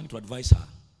mother was trying to advise her.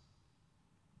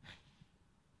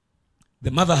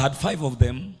 The mother had 5 of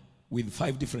them with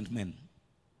 5 different men.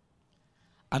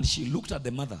 And she looked at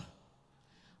the mother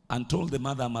and told the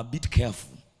mother, I'm a bit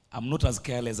careful. I'm not as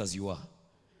careless as you are.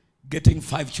 Getting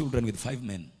 5 children with 5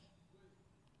 men.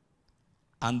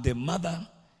 And the mother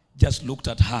just looked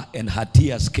at her and her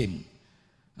tears came.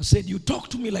 I said, you talk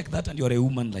to me like that and you're a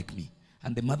woman like me.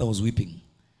 And the mother was weeping.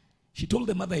 She told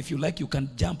the mother, if you like, you can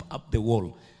jump up the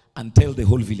wall and tell the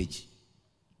whole village.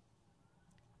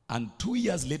 And 2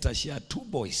 years later, she had 2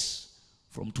 boys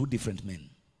from 2 different men.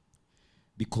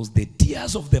 Because the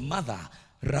tears of the mother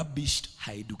rubbished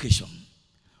her education.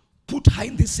 Put her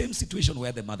in the same situation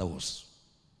where the mother was.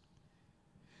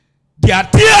 There are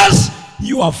tears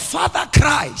your father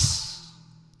cries.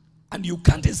 And you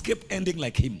can't escape ending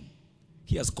like him.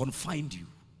 He has confined you.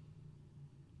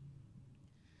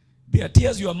 There are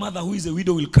tears your mother, who is a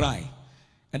widow, will cry.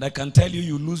 And I can tell you,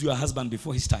 you lose your husband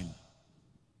before his time.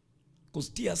 Because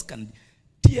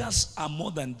tears are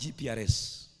more than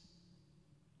GPRS.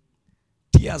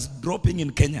 tears dropping in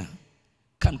Kenya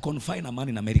can confine a man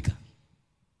in America.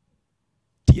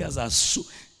 Tears are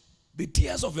the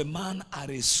tears of a man are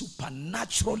a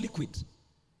supernatural liquid.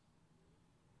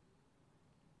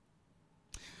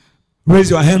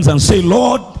 Raise your hands and say,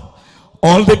 Lord,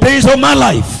 all the days of my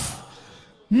life,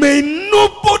 may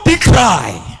nobody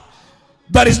cry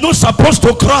that is not supposed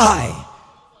to cry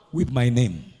with my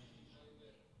name.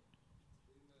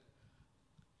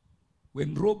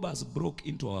 When robbers broke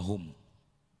into our home,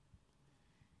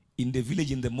 in the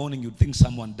village in the morning, you'd think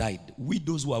someone died.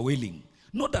 Widows were wailing.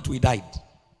 Not that we died.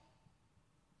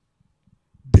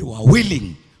 They were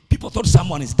wailing. People thought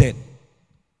someone is dead.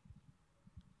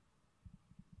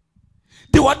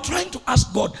 They were trying to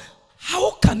ask God,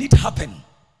 how can it happen?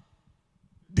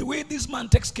 The way this man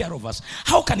takes care of us,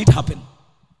 how can it happen?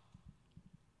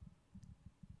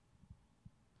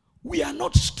 We are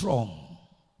not strong.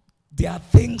 There are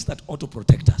things that ought to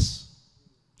protect us.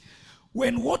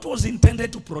 When what was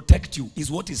intended to protect you is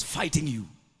what is fighting you.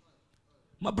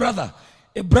 My brother,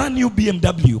 a brand new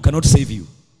BMW cannot save you.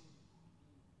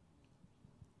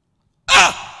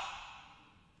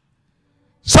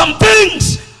 Some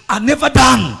things are never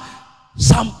done.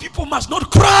 Some people must not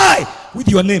cry with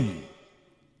your name.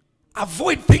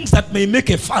 Avoid things that may make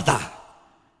a father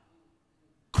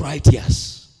cry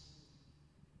tears.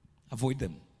 Avoid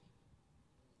them.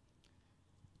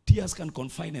 Tears can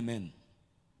confine a man.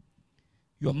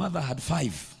 Your mother had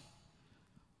 5.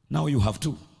 Now you have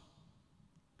 2.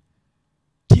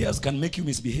 Tears can make you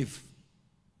misbehave.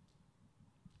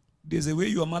 There's a way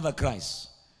your mother cries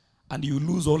and you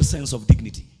lose all sense of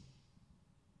dignity.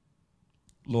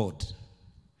 Lord,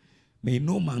 may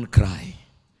no man cry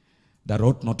that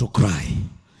ought not to cry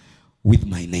with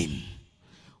my name,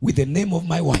 with the name of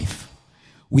my wife,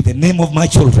 with the name of my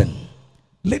children.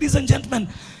 Ladies and gentlemen,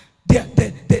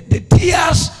 the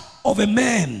tears of a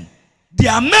man,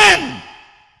 there are men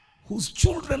whose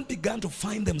children began to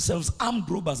find themselves armed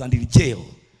robbers and in jail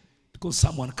because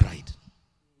someone cried.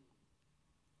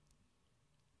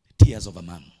 Tears of a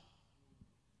man.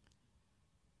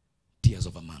 Tears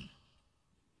of a man.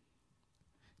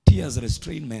 Tears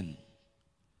restrain men.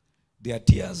 They are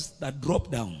tears that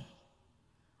drop down,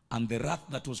 and the wrath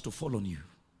that was to fall on you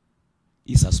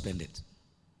is suspended.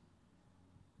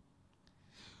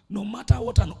 No matter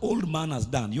what an old man has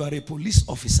done, you are a police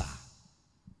officer.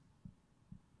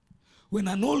 When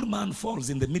an old man falls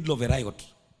in the middle of a riot,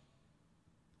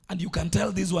 and you can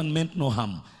tell this one meant no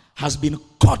harm, has been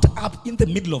caught up in the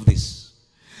middle of this,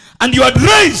 and you had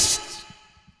raised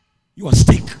your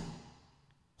stick,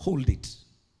 hold it.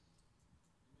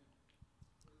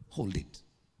 Hold it.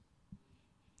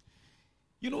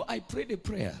 You know, I prayed a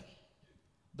prayer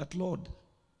that, Lord,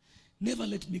 never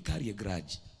let me carry a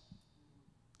grudge.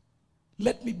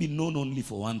 Let me be known only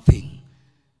for one thing,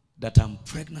 that I'm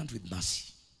pregnant with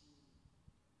mercy.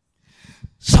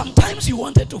 Sometimes you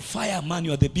wanted to fire a man,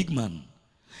 you are the big man,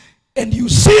 and you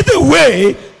see the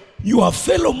way your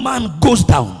fellow man goes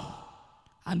down,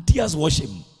 and tears wash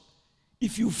him.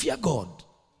 If you fear God,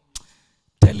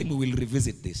 tell him we will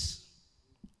revisit this.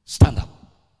 Stand up.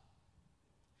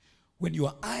 When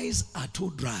your eyes are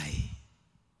too dry,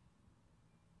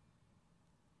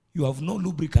 you have no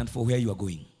lubricant for where you are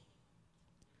going.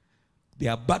 There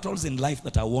are battles in life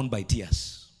that are won by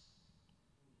tears.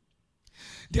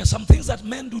 There are some things that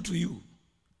men do to you.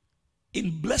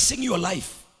 In blessing your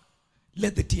life,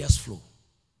 let the tears flow.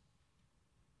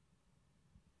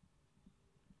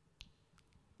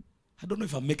 I don't know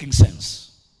if I'm making sense.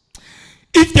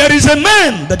 If there is a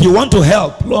man that you want to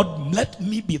help, Lord, let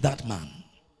me be that man.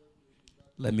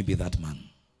 Let me be that man.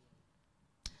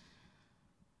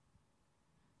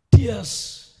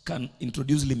 Tears can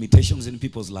introduce limitations in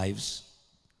people's lives.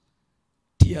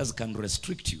 Tears can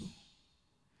restrict you.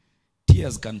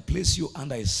 Tears can place you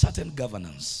under a certain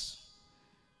governance.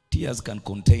 Tears can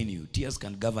contain you. Tears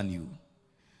can govern you.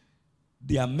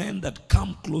 There are men that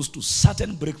come close to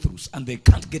certain breakthroughs and they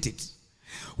can't get it.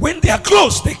 When they are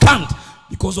close, they can't,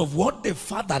 because of what the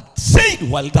father said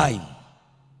while dying,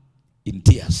 in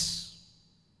tears.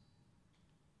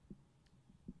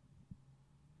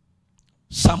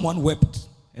 Someone wept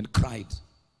and cried.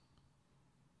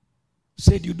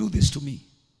 Said, you do this to me.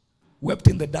 Wept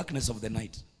in the darkness of the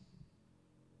night.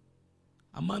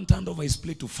 A man turned over his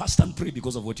plate to fast and pray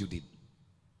because of what you did.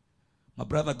 My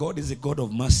brother, God is a God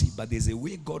of mercy, but there's a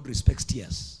way God respects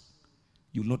tears.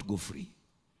 You'll not go free.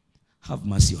 Have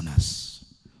mercy on us.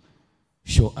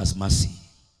 Show us mercy.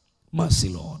 Mercy,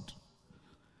 Lord.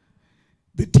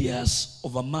 The tears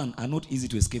of a man are not easy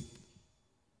to escape.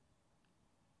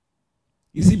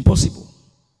 It's impossible.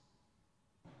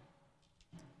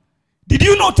 Did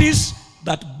you notice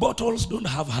that bottles don't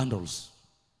have handles.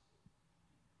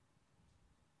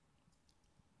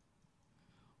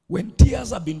 When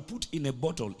tears have been put in a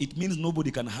bottle, it means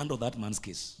nobody can handle that man's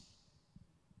case.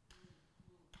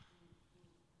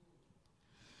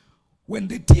 When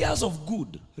the tears of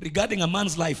good regarding a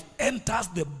man's life enters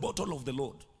the bottle of the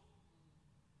Lord,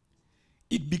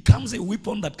 it becomes a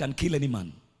weapon that can kill any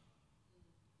man.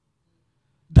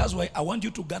 That's why I want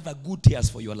you to gather good tears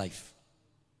for your life.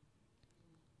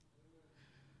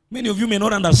 Many of you may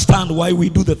not understand why we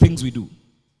do the things we do.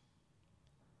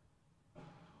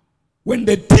 When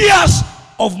the tears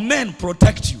of men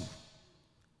protect you,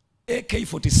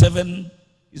 AK-47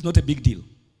 is not a big deal.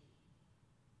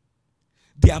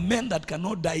 There are men that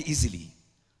cannot die easily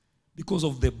because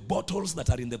of the bottles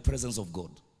that are in the presence of God.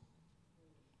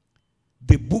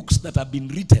 The books that have been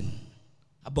written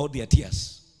about their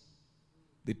tears.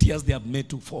 The tears they have made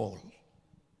to fall.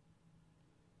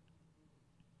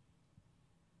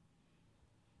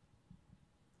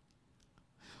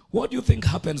 What do you think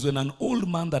happens when an old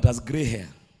man that has gray hair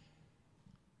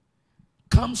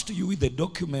comes to you with a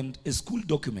document, a school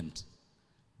document,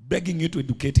 begging you to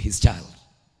educate his child?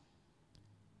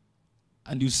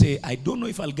 And you say, I don't know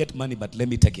if I'll get money, but let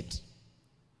me take it.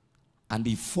 And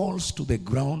he falls to the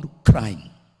ground crying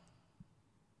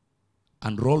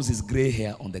and rolls his gray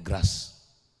hair on the grass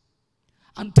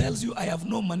and tells you, I have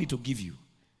no money to give you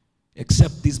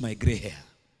except this my gray hair.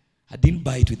 I didn't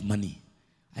buy it with money.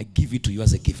 I give it to you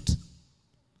as a gift.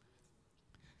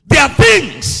 There are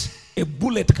things a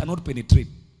bullet cannot penetrate.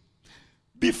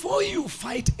 Before you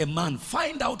fight a man,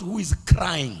 find out who is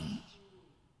crying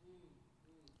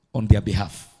on their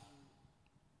behalf.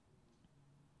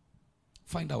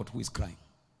 Find out who is crying.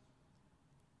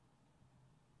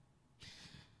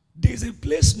 There's a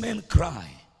place men cry,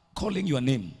 calling your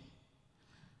name,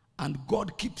 and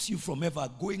God keeps you from ever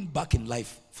going back in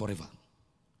life forever.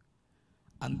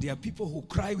 And there are people who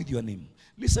cry with your name.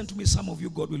 Listen to me, some of you,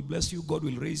 God will bless you, God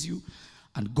will raise you,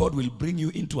 and God will bring you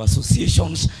into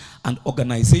associations and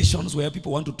organizations where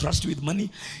people want to trust you with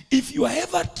money. If you are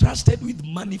ever trusted with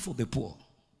money for the poor,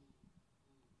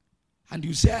 and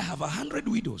you say, I have 100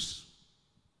 widows,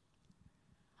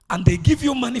 and they give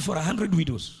you money for 100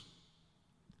 widows,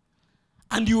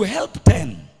 and you help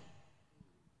 10,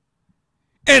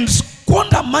 and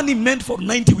squander money meant for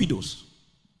 90 widows,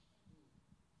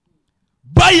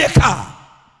 buy a car,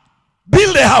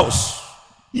 build a house,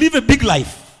 live a big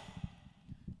life,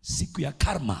 siku ya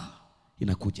karma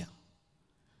inakuja.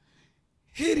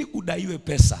 Heri udaiwe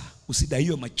pesa,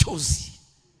 usidaiwe machozi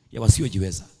ya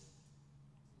wasiojiweza.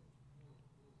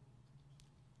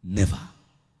 Never.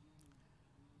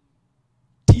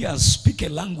 Tears speak a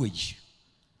language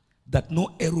that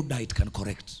no erudite can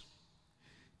correct.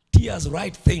 Tears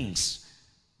write things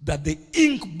that the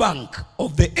ink bank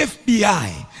of the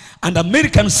FBI and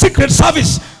American Secret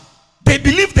Service, they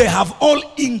believe they have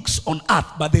all inks on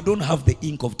earth, but they don't have the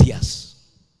ink of tears.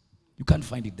 You can't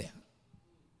find it there.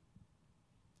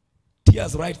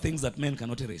 Tears write things that men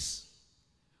cannot erase.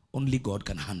 Only God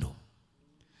can handle.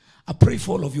 I pray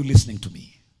for all of you listening to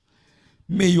me.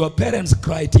 May your parents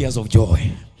cry tears of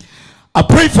joy. I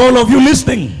pray for all of you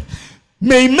listening.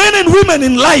 May men and women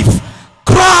in life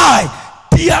cry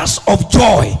tears of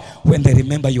joy when they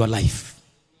remember your life.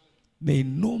 May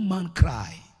no man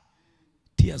cry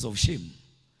tears of shame,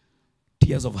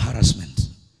 tears of harassment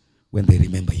when they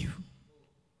remember you.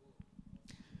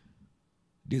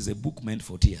 There's a book meant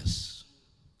for tears.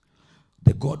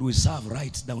 The God we serve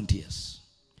writes down tears,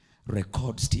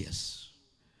 records tears.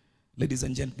 Ladies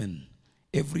and gentlemen,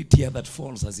 every tear that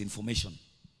falls has information.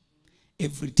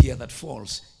 Every tear that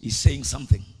falls is saying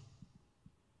something.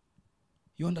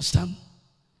 You understand?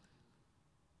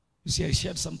 You see, I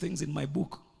shared some things in my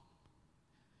book.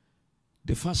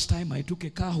 The first time I took a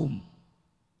car home,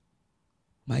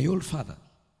 my old father,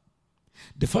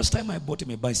 the first time I bought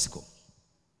him a bicycle,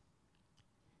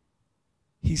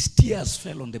 his tears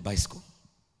fell on the bicycle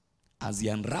as he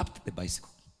unwrapped the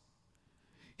bicycle.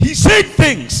 He said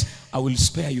things I will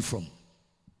spare you from.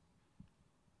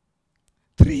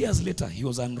 3 years later, he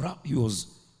was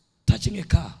touching a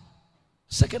car,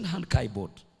 second-hand car he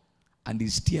bought, and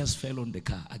his tears fell on the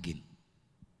car again.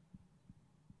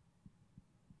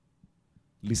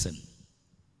 Listen,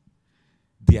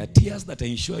 there are tears that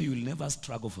ensure you will never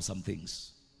struggle for some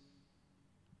things.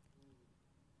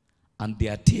 And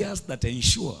there are tears that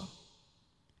ensure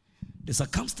the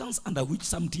circumstance under which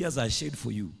some tears are shed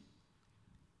for you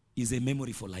is a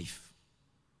memory for life.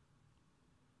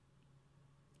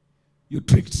 You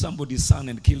tricked somebody's son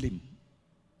and killed him.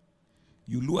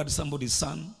 You lured somebody's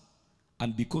son,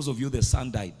 and because of you, the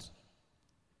son died.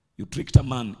 You tricked a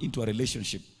man into a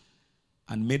relationship,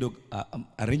 and made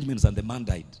arrangements, and the man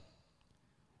died.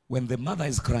 When the mother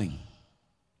is crying,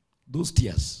 those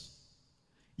tears,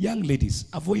 young ladies,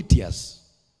 avoid tears.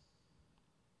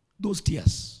 Those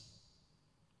tears.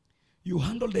 You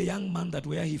handle the young man that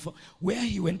where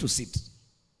he went to sit,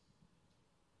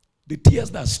 the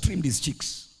tears that streamed his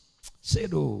cheeks,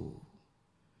 said, "Oh,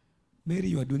 Mary,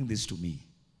 you are doing this to me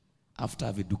after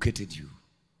I've educated you.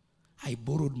 I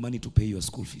borrowed money to pay your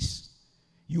school fees.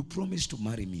 You promised to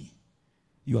marry me.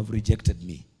 You have rejected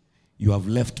me. You have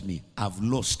left me. I've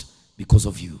lost because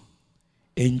of you.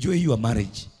 Enjoy your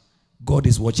marriage. God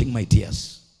is watching my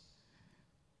tears."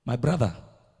 My brother,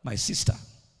 my sister,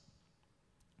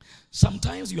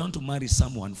 sometimes you want to marry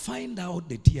someone, find out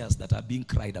the tears that are being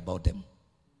cried about them.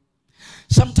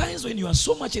 Sometimes when you are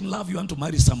so much in love, you want to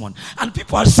marry someone, and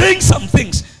people are saying some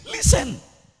things. Listen.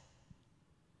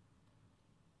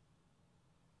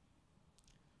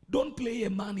 Don't play a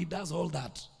man, he does all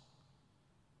that.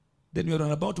 Then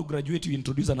you're about to graduate, you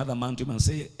introduce another man to him and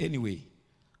say, "Anyway,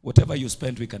 whatever you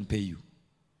spent, we can pay you."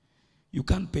 You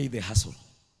can't pay the hustle.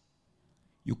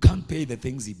 You can't pay the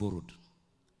things he borrowed.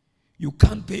 You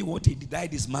can't pay what he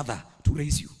denied his mother to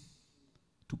raise you,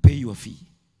 to pay your fee.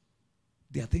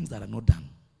 There are things that are not done.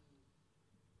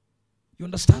 You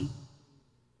understand?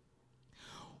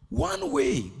 One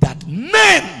way that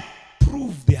men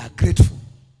prove they are grateful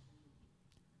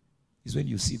is when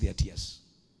you see their tears.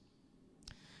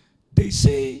 They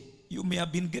say you may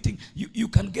have been getting, you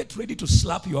can get ready to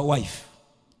slap your wife.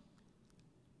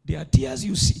 There are tears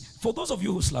you see. For those of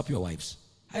you who slap your wives,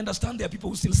 I understand there are people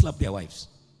who still slap their wives.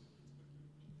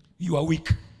 You are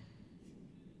weak.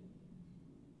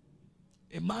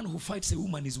 A man who fights a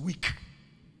woman is weak.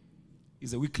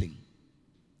 He's a weakling.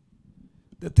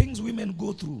 The things women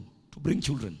go through to bring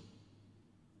children.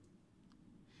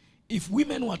 If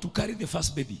women were to carry the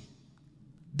first baby,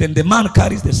 then the man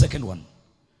carries the second one.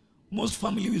 Most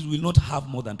families will not have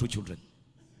more than 2 children.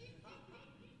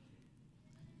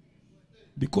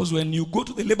 Because when you go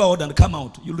to the labor ward and come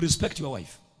out, you'll respect your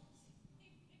wife.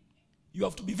 You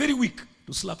have to be very weak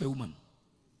to slap a woman.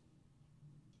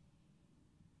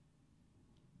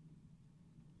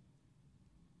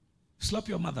 Slap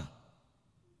your mother.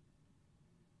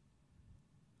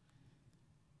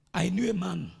 I knew a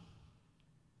man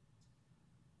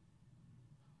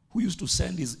who used to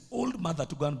send his old mother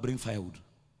to go and bring firewood.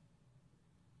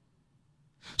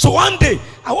 So one day,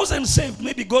 I wasn't saved.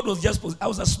 Maybe God was just, I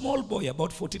was a small boy,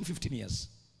 about 14, 15 years.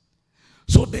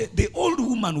 So the old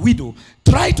woman, widow,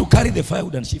 tried to carry the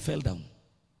firewood and she fell down.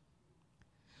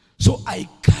 So I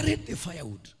carried the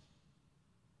firewood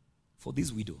for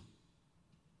this widow.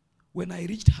 When I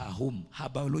reached her home, her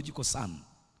biological son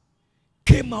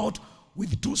came out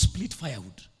with 2 split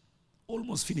firewood.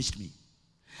 Almost finished me.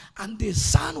 And the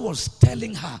son was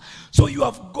telling her, "So you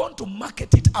have gone to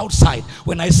market it outside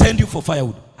when I send you for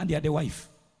firewood." And he had a wife.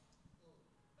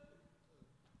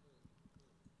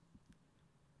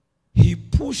 He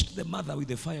pushed the mother with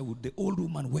the firewood. The old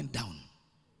woman went down.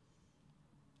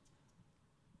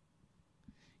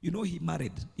 You know, he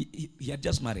married. He had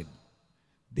just married.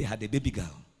 They had a baby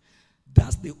girl.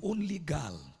 That's the only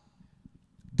girl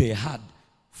they had.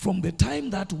 From the time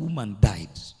that woman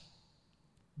died,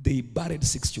 they buried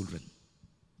 6 children.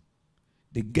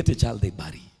 They get a child, they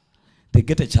bury. They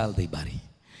get a child, they bury.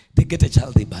 They get a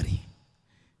child, they bury.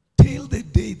 Till the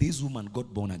day this woman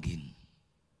got born again.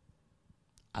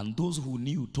 And those who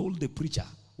knew told the preacher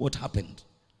what happened.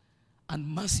 And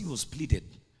mercy was pleaded.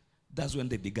 That's when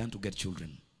they began to get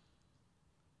children.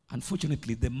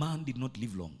 Unfortunately, the man did not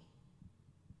live long.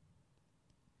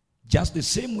 Just the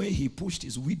same way he pushed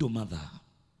his widow mother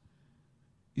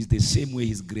is the same way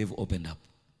his grave opened up.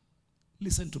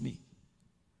 Listen to me.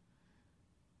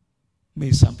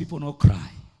 May some people not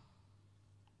cry.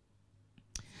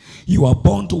 You are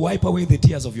born to wipe away the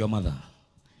tears of your mother.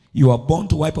 You are born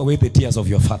to wipe away the tears of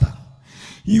your father.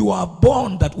 You are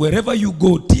born that wherever you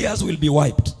go, tears will be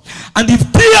wiped. And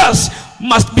if tears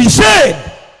must be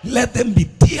shed, let them be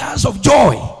tears of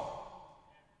joy.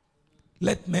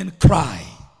 Let men cry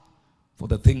for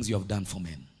the things you have done for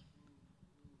men.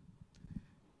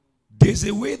 There's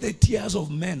a way the tears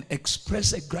of men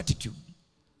express a gratitude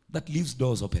that leaves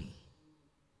doors open.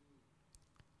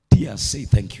 Tears say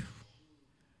thank you.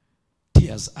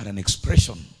 Tears are an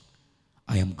expression,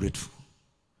 I am grateful.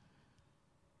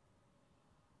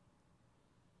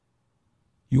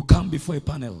 You come before a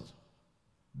panel,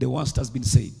 the worst has been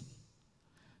said.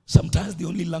 Sometimes the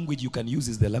only language you can use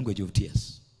is the language of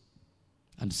tears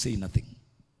and say nothing.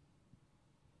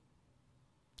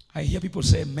 I hear people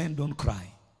say men don't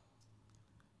cry.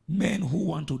 Men who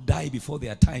want to die before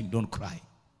their time don't cry.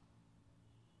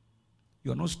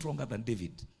 You are not stronger than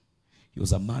David. He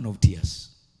was a man of tears.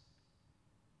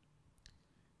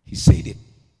 He said it.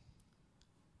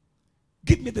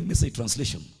 Give me the Message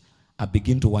translation. I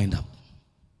begin to wind up.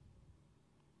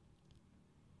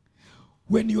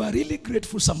 When you are really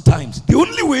grateful sometimes, the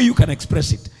only way you can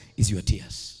express it is your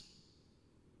tears.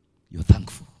 You're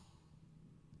thankful.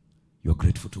 You're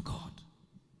grateful to God.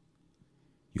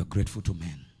 You're grateful to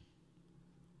men.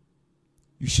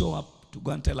 You show up to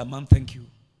go and tell a man thank you,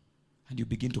 and you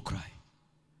begin to cry.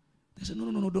 They said,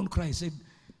 no, don't cry. He said,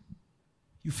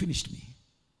 you finished me.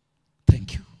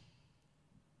 Thank you.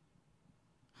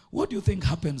 What do you think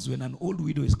happens when an old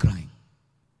widow is crying?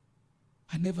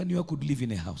 I never knew I could live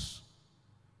in a house.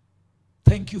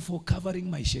 Thank you for covering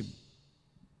my shame.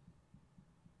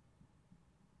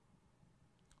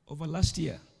 Over last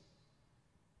year,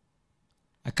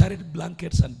 I carried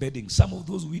blankets and bedding. Some of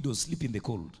those widows sleep in the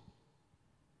cold.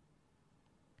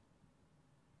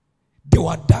 They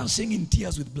were dancing in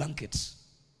tears with blankets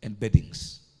and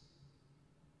beddings.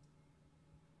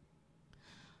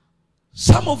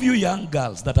 Some of you young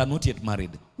girls that are not yet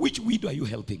married, which widow are you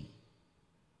helping?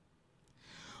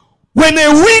 When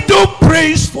a widow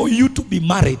prays for you to be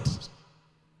married,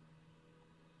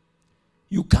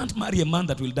 you can't marry a man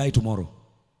that will die tomorrow.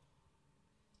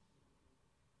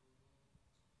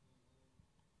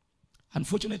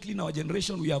 Unfortunately, in our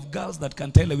generation, we have girls that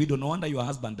can tell a widow, no wonder your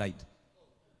husband died.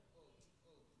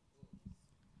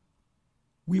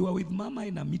 We were with Mama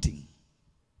in a meeting,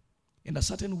 and a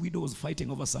certain widow was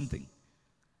fighting over something.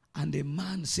 And a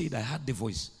man said, I heard the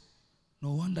voice,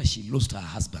 no wonder she lost her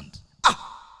husband.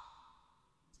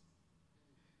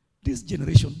 This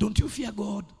generation, don't you fear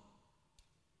God?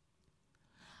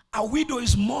 A widow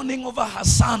is mourning over her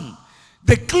son.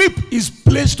 The clip is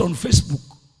placed on Facebook.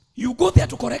 You go there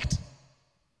to correct.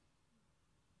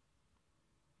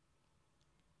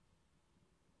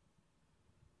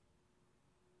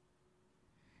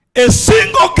 A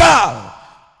single girl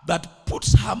that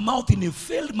puts her mouth in a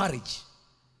failed marriage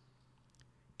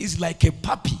is like a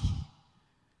puppy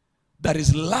that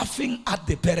is laughing at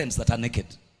the parents that are naked.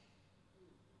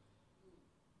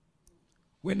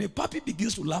 When a puppy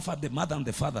begins to laugh at the mother and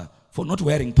the father for not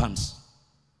wearing pants,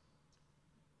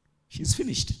 she's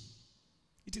finished.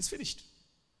 It is finished.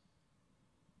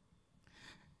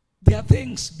 There are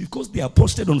things, because they are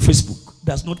posted on Facebook,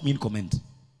 does not mean comment.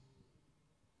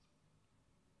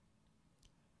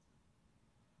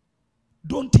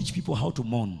 Don't teach people how to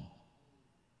mourn.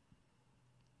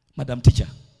 Madam Teacher.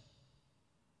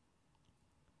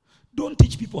 Don't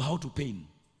teach people how to pain.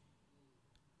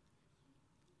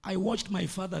 I watched my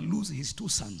father lose his 2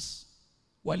 sons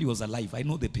while he was alive. I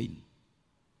know the pain.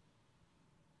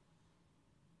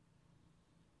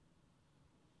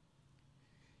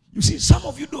 You see, some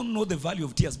of you don't know the value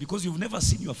of tears because you've never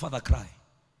seen your father cry.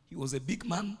 He was a big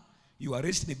man. You were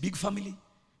raised in a big family.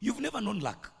 You've never known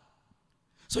lack.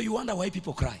 So you wonder why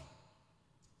people cry.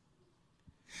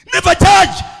 Never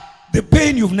judge the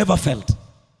pain you've never felt.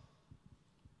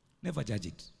 Never judge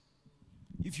it.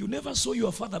 If you never saw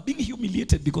your father being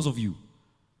humiliated because of you,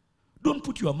 don't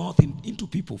put your mouth into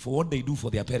people for what they do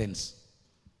for their parents.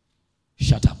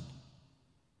 Shut up.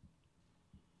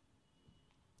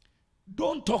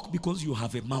 Don't talk because you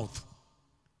have a mouth.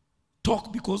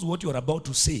 Talk because what you're about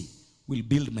to say will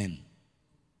build men.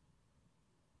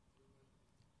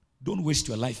 Don't waste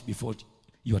your life before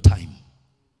your time.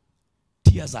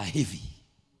 Tears are heavy.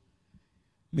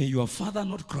 May your father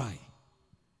not cry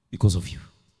because of you.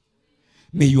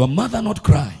 May your mother not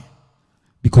cry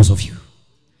because of you.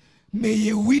 May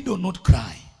a widow not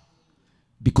cry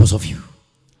because of you.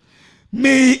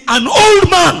 May an old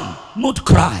man not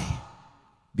cry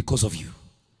because of you.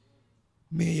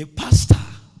 May a pastor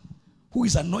who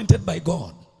is anointed by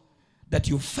God, that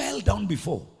you fell down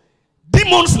before,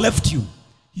 demons left you,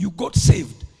 you got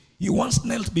saved, you once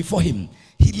knelt before him,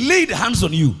 he laid hands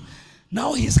on you,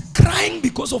 now he's crying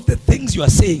because of the things you are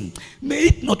saying. May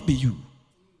it not be you.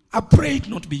 I pray it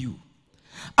not be you.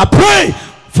 I pray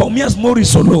for me as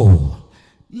Maurice Olo,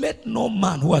 let no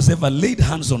man who has ever laid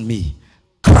hands on me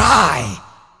cry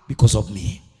because of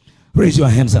me. Raise your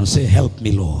hands and say, help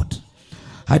me, Lord.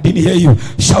 I didn't hear you.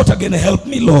 Shout again, help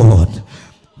me, Lord.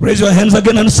 Raise your hands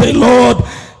again and say, Lord,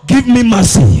 give me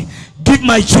mercy. Give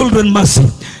my children mercy.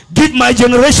 Give my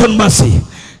generation mercy.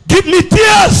 Give me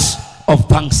tears of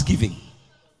thanksgiving.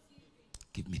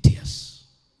 Give me tears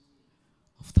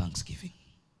of thanksgiving.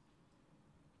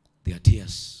 They are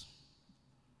tears.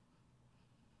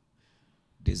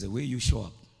 There's a way you show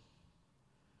up.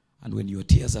 And when your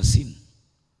tears are seen,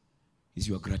 is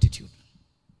your gratitude.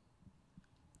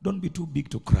 Don't be too big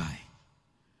to cry.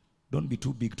 Don't be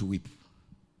too big to weep.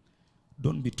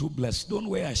 Don't be too blessed. Don't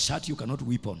wear a shirt you cannot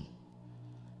weep on.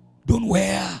 Don't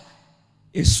wear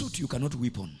a suit you cannot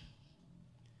weep on.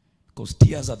 Because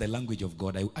tears are the language of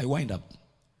God. I wind up.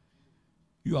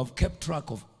 You have kept track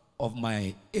of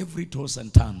my every toss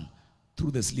and turn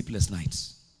through the sleepless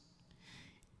nights.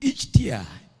 Each tear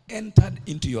entered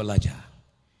into your ledger.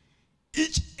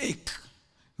 Each ache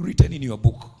written in your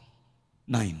book.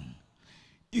 9.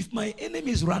 If my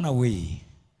enemies run away,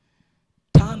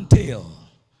 turn tail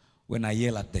when I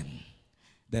yell at them,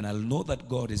 then I'll know that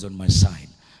God is on my side.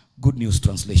 Good News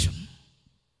Translation.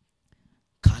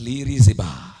 Kaliri Ziba.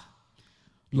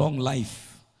 Long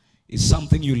life is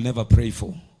something you'll never pray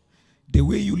for. The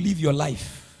way you live your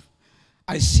life.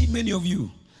 I see many of you.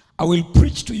 I will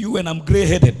preach to you when I'm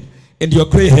gray-headed and you're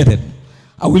gray-headed.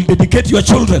 I will dedicate your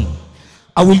children.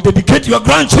 I will dedicate your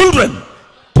grandchildren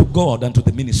to God and to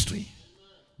the ministry.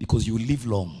 Because you live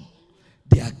long.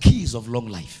 There are keys of long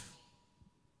life.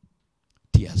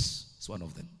 Tears is one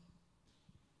of them.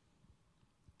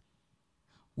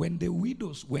 When the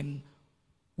widows, when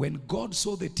God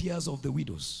saw the tears of the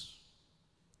widows,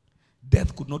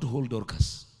 death could not hold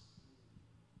Dorcas.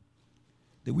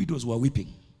 The widows were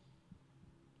weeping.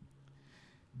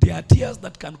 There are tears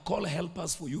that can call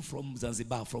helpers for you from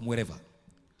Zanzibar, from wherever.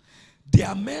 There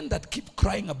are men that keep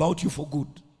crying about you for good.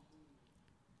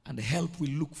 And help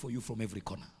will look for you from every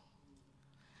corner.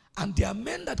 And there are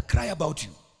men that cry about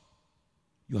you.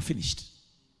 You are finished.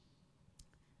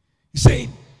 He said,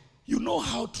 you know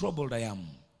how troubled I am.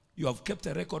 You have kept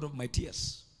a record of my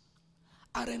tears.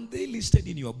 Aren't they listed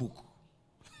in your book?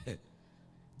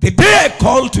 The day I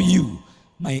call to you,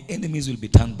 my enemies will be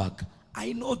turned back.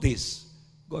 I know this.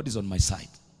 God is on my side.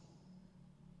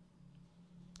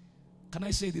 Can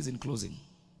I say this in closing?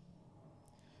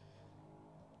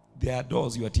 There are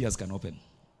doors your tears can open.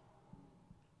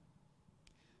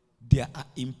 There are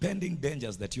impending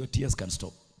dangers that your tears can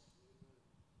stop.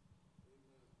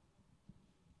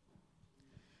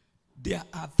 There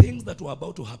are things that were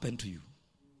about to happen to you.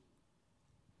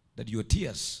 That your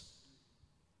tears,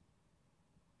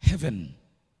 heaven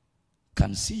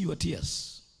can see your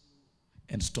tears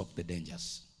and stop the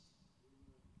dangers.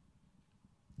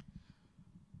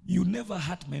 You never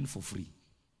hurt men for free.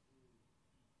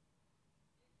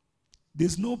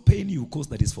 There's no pain you cause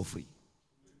that is for free.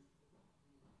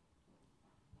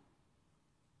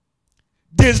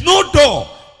 There's no door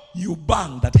you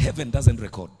bang that heaven doesn't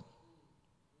record.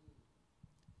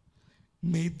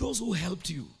 May those who helped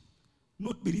you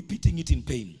not be repeating it in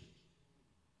pain.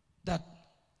 That,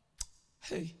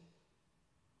 hey,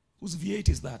 whose V8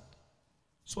 is that?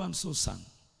 So and so son.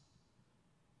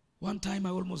 One time I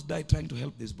almost died trying to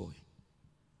help this boy.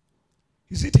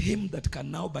 Is it him that can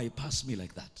now bypass me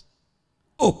like that?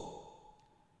 Oh,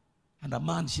 and a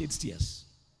man sheds tears.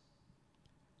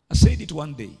 I said it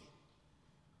one day.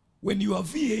 When your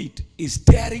V8 is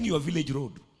tearing your village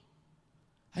road,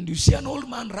 and you see an old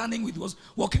man running with his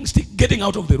walking stick, getting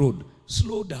out of the road,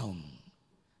 slow down.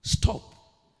 Stop.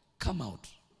 Come out.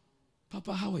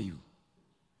 Papa, how are you?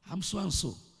 I'm so and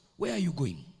so. Where are you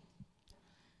going?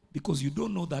 Because you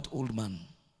don't know that old man.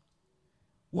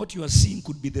 What you are seeing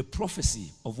could be the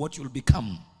prophecy of what you'll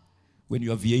become when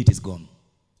your V8 is gone.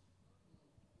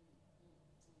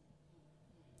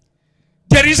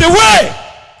 There is a way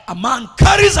a man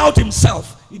carries out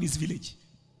himself in his village.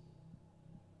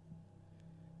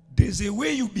 There's a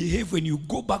way you behave when you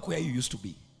go back where you used to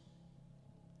be.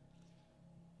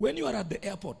 When you are at the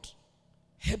airport,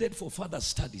 headed for further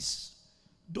studies,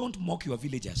 don't mock your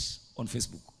villagers on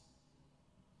Facebook.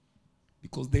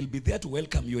 Because they'll be there to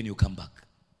welcome you when you come back.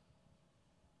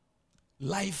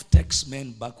 Life takes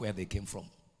men back where they came from.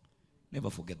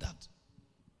 Never forget that.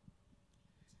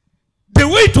 The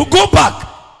way to go back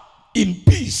in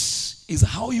peace is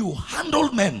how you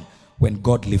handled men when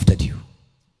God lifted you.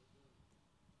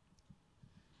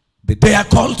 The day I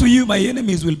call to you, my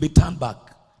enemies will be turned back.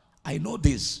 I know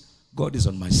this. God is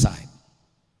on my side.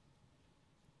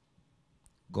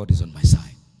 God is on my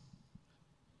side.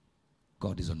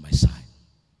 God is on my side.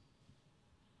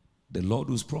 The Lord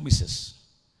whose promises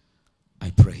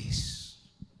I praise.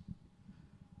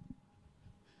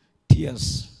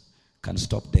 Tears can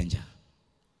stop danger.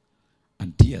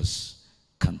 And tears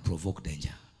can provoke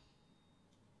danger.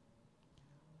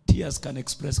 Tears can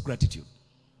express gratitude.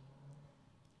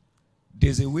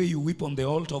 There's a way you weep on the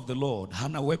altar of the Lord.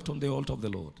 Hannah wept on the altar of the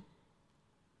Lord.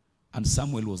 And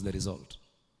Samuel was the result.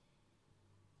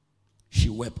 She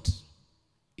wept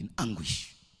in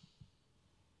anguish.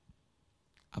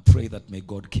 I pray that may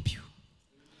God keep you.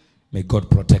 May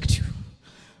God protect you.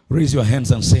 Raise your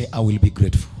hands and say, I will be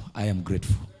grateful. I am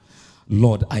grateful.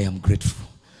 Lord, I am grateful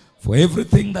for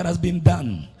everything that has been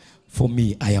done for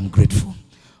me, I am grateful.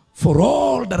 For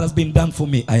all that has been done for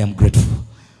me, I am grateful.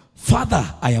 Father,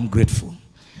 I am grateful.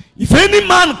 If any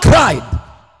man cried,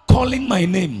 calling my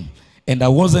name, and I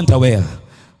wasn't aware,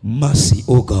 mercy,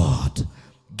 oh God,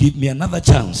 give me another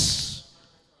chance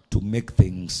to make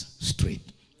things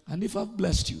straight. And if I've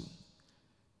blessed you,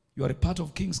 you are a part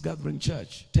of King's Gathering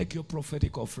Church. Take your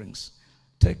prophetic offerings.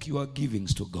 Take your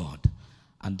givings to God.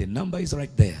 And the number is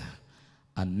right there.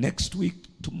 And next week,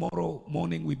 tomorrow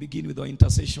morning, we begin with our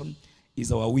intercession.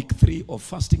 Is our week 3 of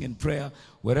fasting and prayer.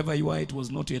 Wherever you are, it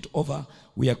was not yet over.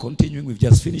 We are continuing. We've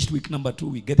just finished week number 2.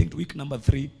 We're getting to week number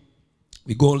 3.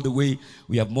 We go all the way.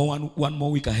 We have one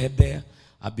more week ahead there.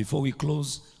 Before we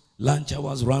close, lunch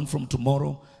hours run from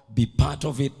tomorrow. Be part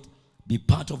of it. Be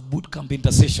part of boot camp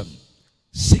intercession.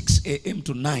 6 a.m.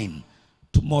 to 9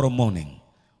 tomorrow morning.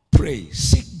 Pray.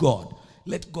 Seek God.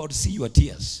 Let God see your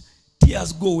tears.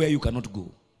 Tears go where you cannot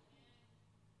go.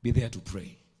 Be there to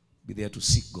pray. Be there to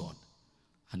seek God.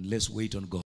 And let's wait on God.